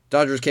Stadium.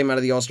 Dodgers came out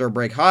of the All-Star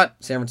break hot.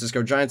 San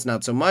Francisco Giants,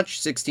 not so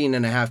much.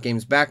 16.5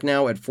 games back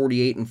now at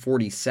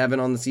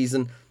 48-47 on the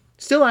season.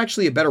 Still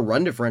actually a better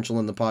run differential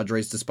than the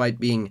Padres, despite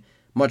being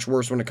much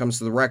worse when it comes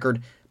to the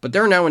record. But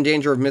they're now in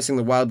danger of missing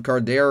the wild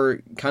card. They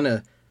are kind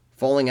of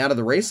falling out of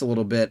the race a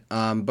little bit.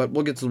 But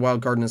we'll get to the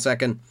wild card in a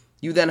second.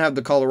 You then have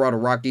the Colorado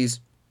Rockies,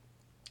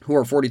 who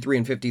are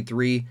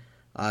 43-53.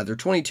 They're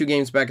 22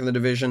 games back in the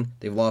division.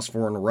 They've lost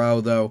 4 in a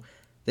row, though.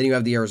 Then you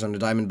have the Arizona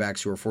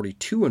Diamondbacks, who are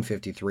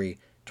 42-53.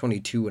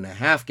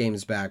 22.5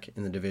 games back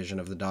in the division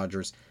of the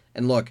Dodgers.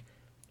 And look,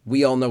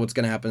 we all know what's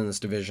going to happen in this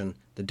division.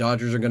 The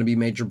Dodgers are going to be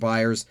major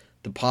buyers.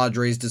 The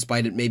Padres,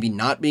 despite it maybe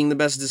not being the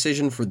best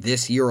decision for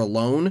this year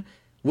alone,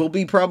 will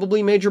be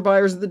probably major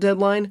buyers at the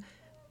deadline.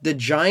 The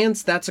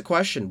Giants, that's a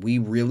question. We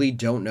really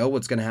don't know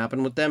what's going to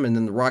happen with them. And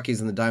then the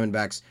Rockies and the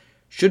Diamondbacks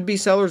should be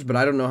sellers, but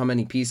I don't know how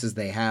many pieces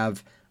they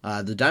have.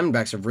 The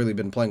Diamondbacks have really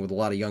been playing with a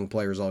lot of young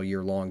players all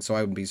year long, so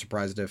I wouldn't be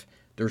surprised if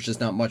there's just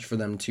not much for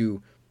them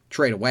to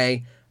trade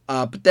away.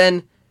 But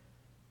then,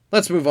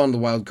 let's move on to the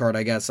wild card,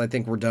 I guess. I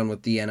think we're done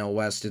with the NL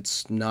West.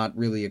 It's not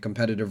really a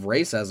competitive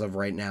race as of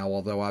right now,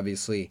 although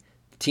obviously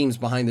the teams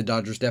behind the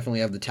Dodgers definitely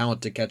have the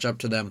talent to catch up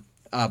to them.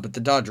 But the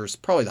Dodgers,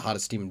 probably the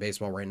hottest team in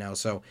baseball right now,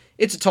 so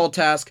it's a tall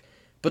task.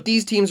 But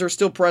these teams are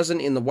still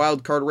present in the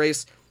wild card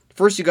race.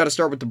 First, you got to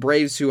start with the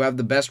Braves, who have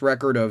the best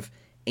record of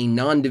a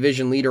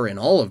non-division leader in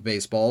all of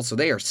baseball, so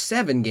they are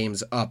 7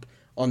 games up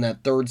on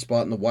that third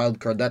spot in the wild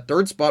card. That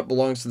third spot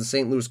belongs to the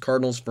St. Louis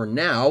Cardinals for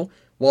now,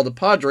 while the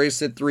Padres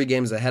sit 3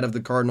 games ahead of the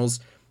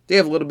Cardinals. They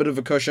have a little bit of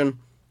a cushion.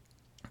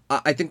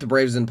 I think the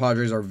Braves and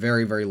Padres are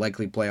very, very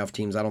likely playoff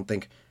teams. I don't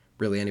think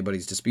really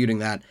anybody's disputing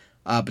that.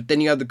 But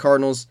then you have the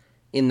Cardinals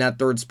in that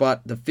third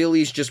spot. The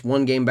Phillies just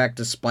 1 game back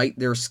despite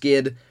their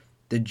skid.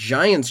 The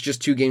Giants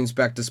just 2 games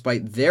back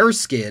despite their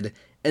skid.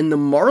 And the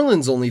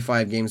Marlins only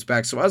 5 games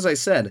back. So as I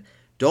said,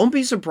 don't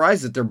be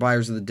surprised that they're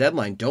buyers of the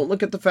deadline. Don't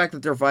look at the fact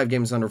that they're 5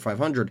 games under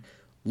 500.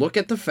 Look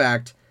at the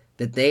fact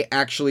that they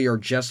actually are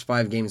just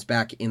 5 games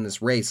back in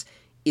this race.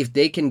 If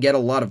they can get a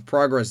lot of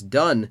progress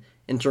done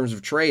in terms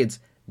of trades,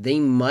 they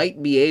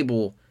might be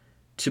able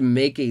to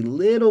make a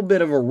little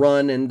bit of a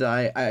run, and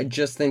I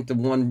just think the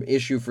one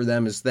issue for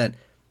them is that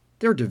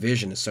their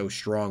division is so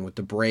strong with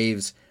the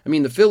Braves. I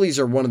mean, the Phillies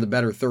are one of the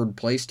better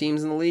third-place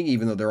teams in the league,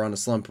 even though they're on a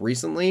slump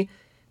recently.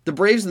 The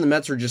Braves and the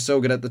Mets are just so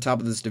good at the top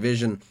of this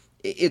division.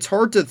 It's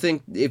hard to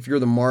think, if you're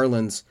the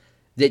Marlins,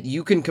 that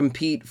you can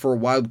compete for a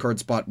wild card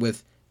spot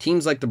with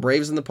teams like the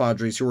Braves and the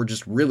Padres, who are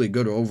just really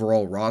good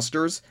overall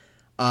rosters,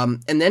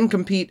 and then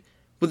compete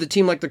with a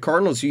team like the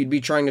Cardinals, who you'd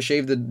be trying to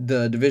shave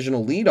the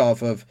divisional lead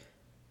off of,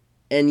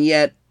 and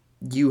yet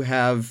you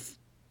have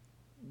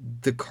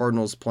the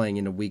Cardinals playing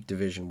in a weak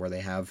division where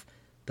they have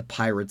the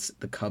Pirates,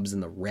 the Cubs,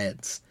 and the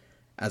Reds,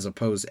 as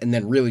opposed, and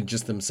then really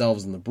just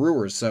themselves and the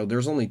Brewers. So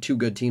there's only two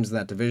good teams in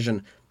that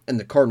division, and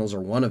the Cardinals are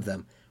one of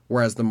them.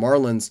 Whereas the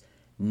Marlins,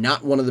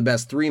 not one of the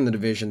best three in the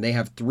division, they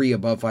have three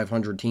above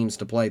 500 teams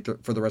to play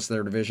for the rest of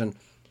their division.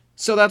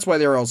 So that's why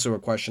they're also a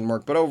question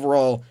mark. But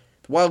overall,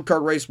 the wild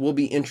card race will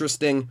be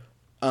interesting.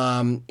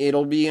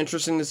 It'll be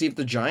interesting to see if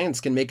the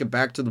Giants can make it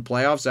back to the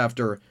playoffs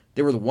after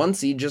they were the 1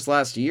 seed just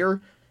last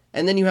year.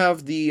 And then you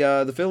have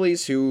the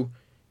Phillies, who,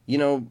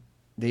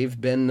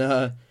 they've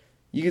been.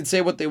 You can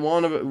say what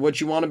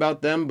you want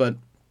about them, but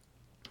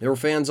their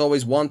fans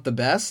always want the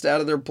best out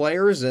of their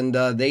players, and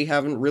they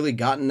haven't really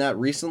gotten that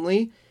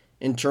recently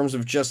in terms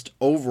of just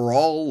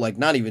overall, like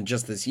not even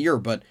just this year,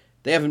 but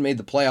they haven't made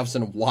the playoffs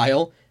in a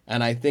while,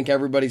 and I think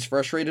everybody's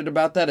frustrated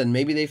about that, and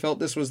maybe they felt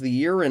this was the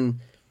year, and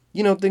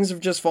things have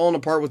just fallen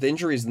apart with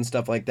injuries and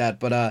stuff like that.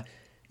 But I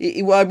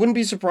wouldn't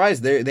be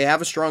surprised. They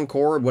have a strong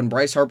core. When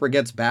Bryce Harper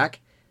gets back,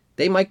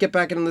 they might get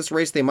back into this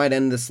race. They might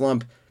end this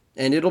slump.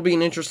 And it'll be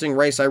an interesting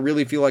race. I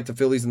really feel like the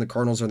Phillies and the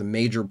Cardinals are the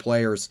major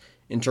players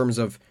in terms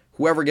of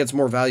whoever gets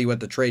more value at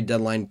the trade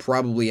deadline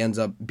probably ends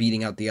up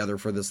beating out the other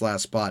for this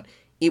last spot.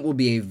 It will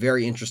be a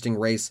very interesting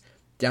race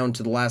down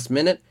to the last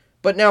minute.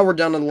 But now we're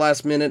down to the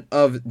last minute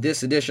of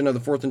this edition of the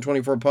 4th and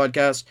 24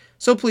 podcast.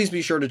 So please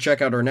be sure to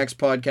check out our next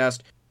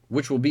podcast,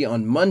 which will be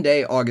on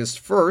Monday,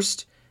 August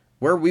 1st,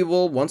 where we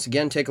will once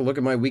again take a look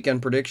at my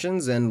weekend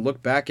predictions and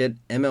look back at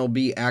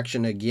MLB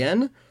action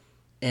again.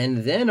 And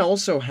then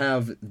also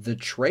have the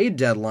trade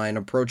deadline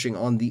approaching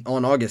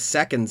on August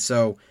 2nd.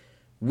 So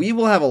we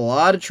will have a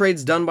lot of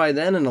trades done by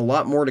then and a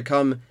lot more to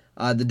come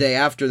the day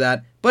after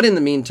that. But in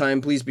the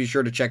meantime, please be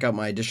sure to check out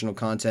my additional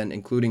content,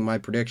 including my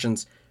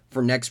predictions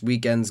for next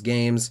weekend's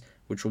games,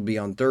 which will be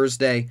on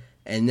Thursday.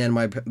 And then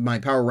my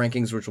power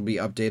rankings, which will be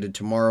updated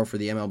tomorrow for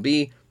the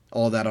MLB.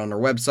 All that on our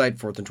website,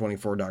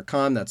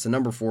 4thand24.com. That's the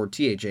number 4,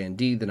 THAND,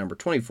 the number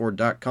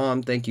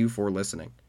 24.com. Thank you for listening.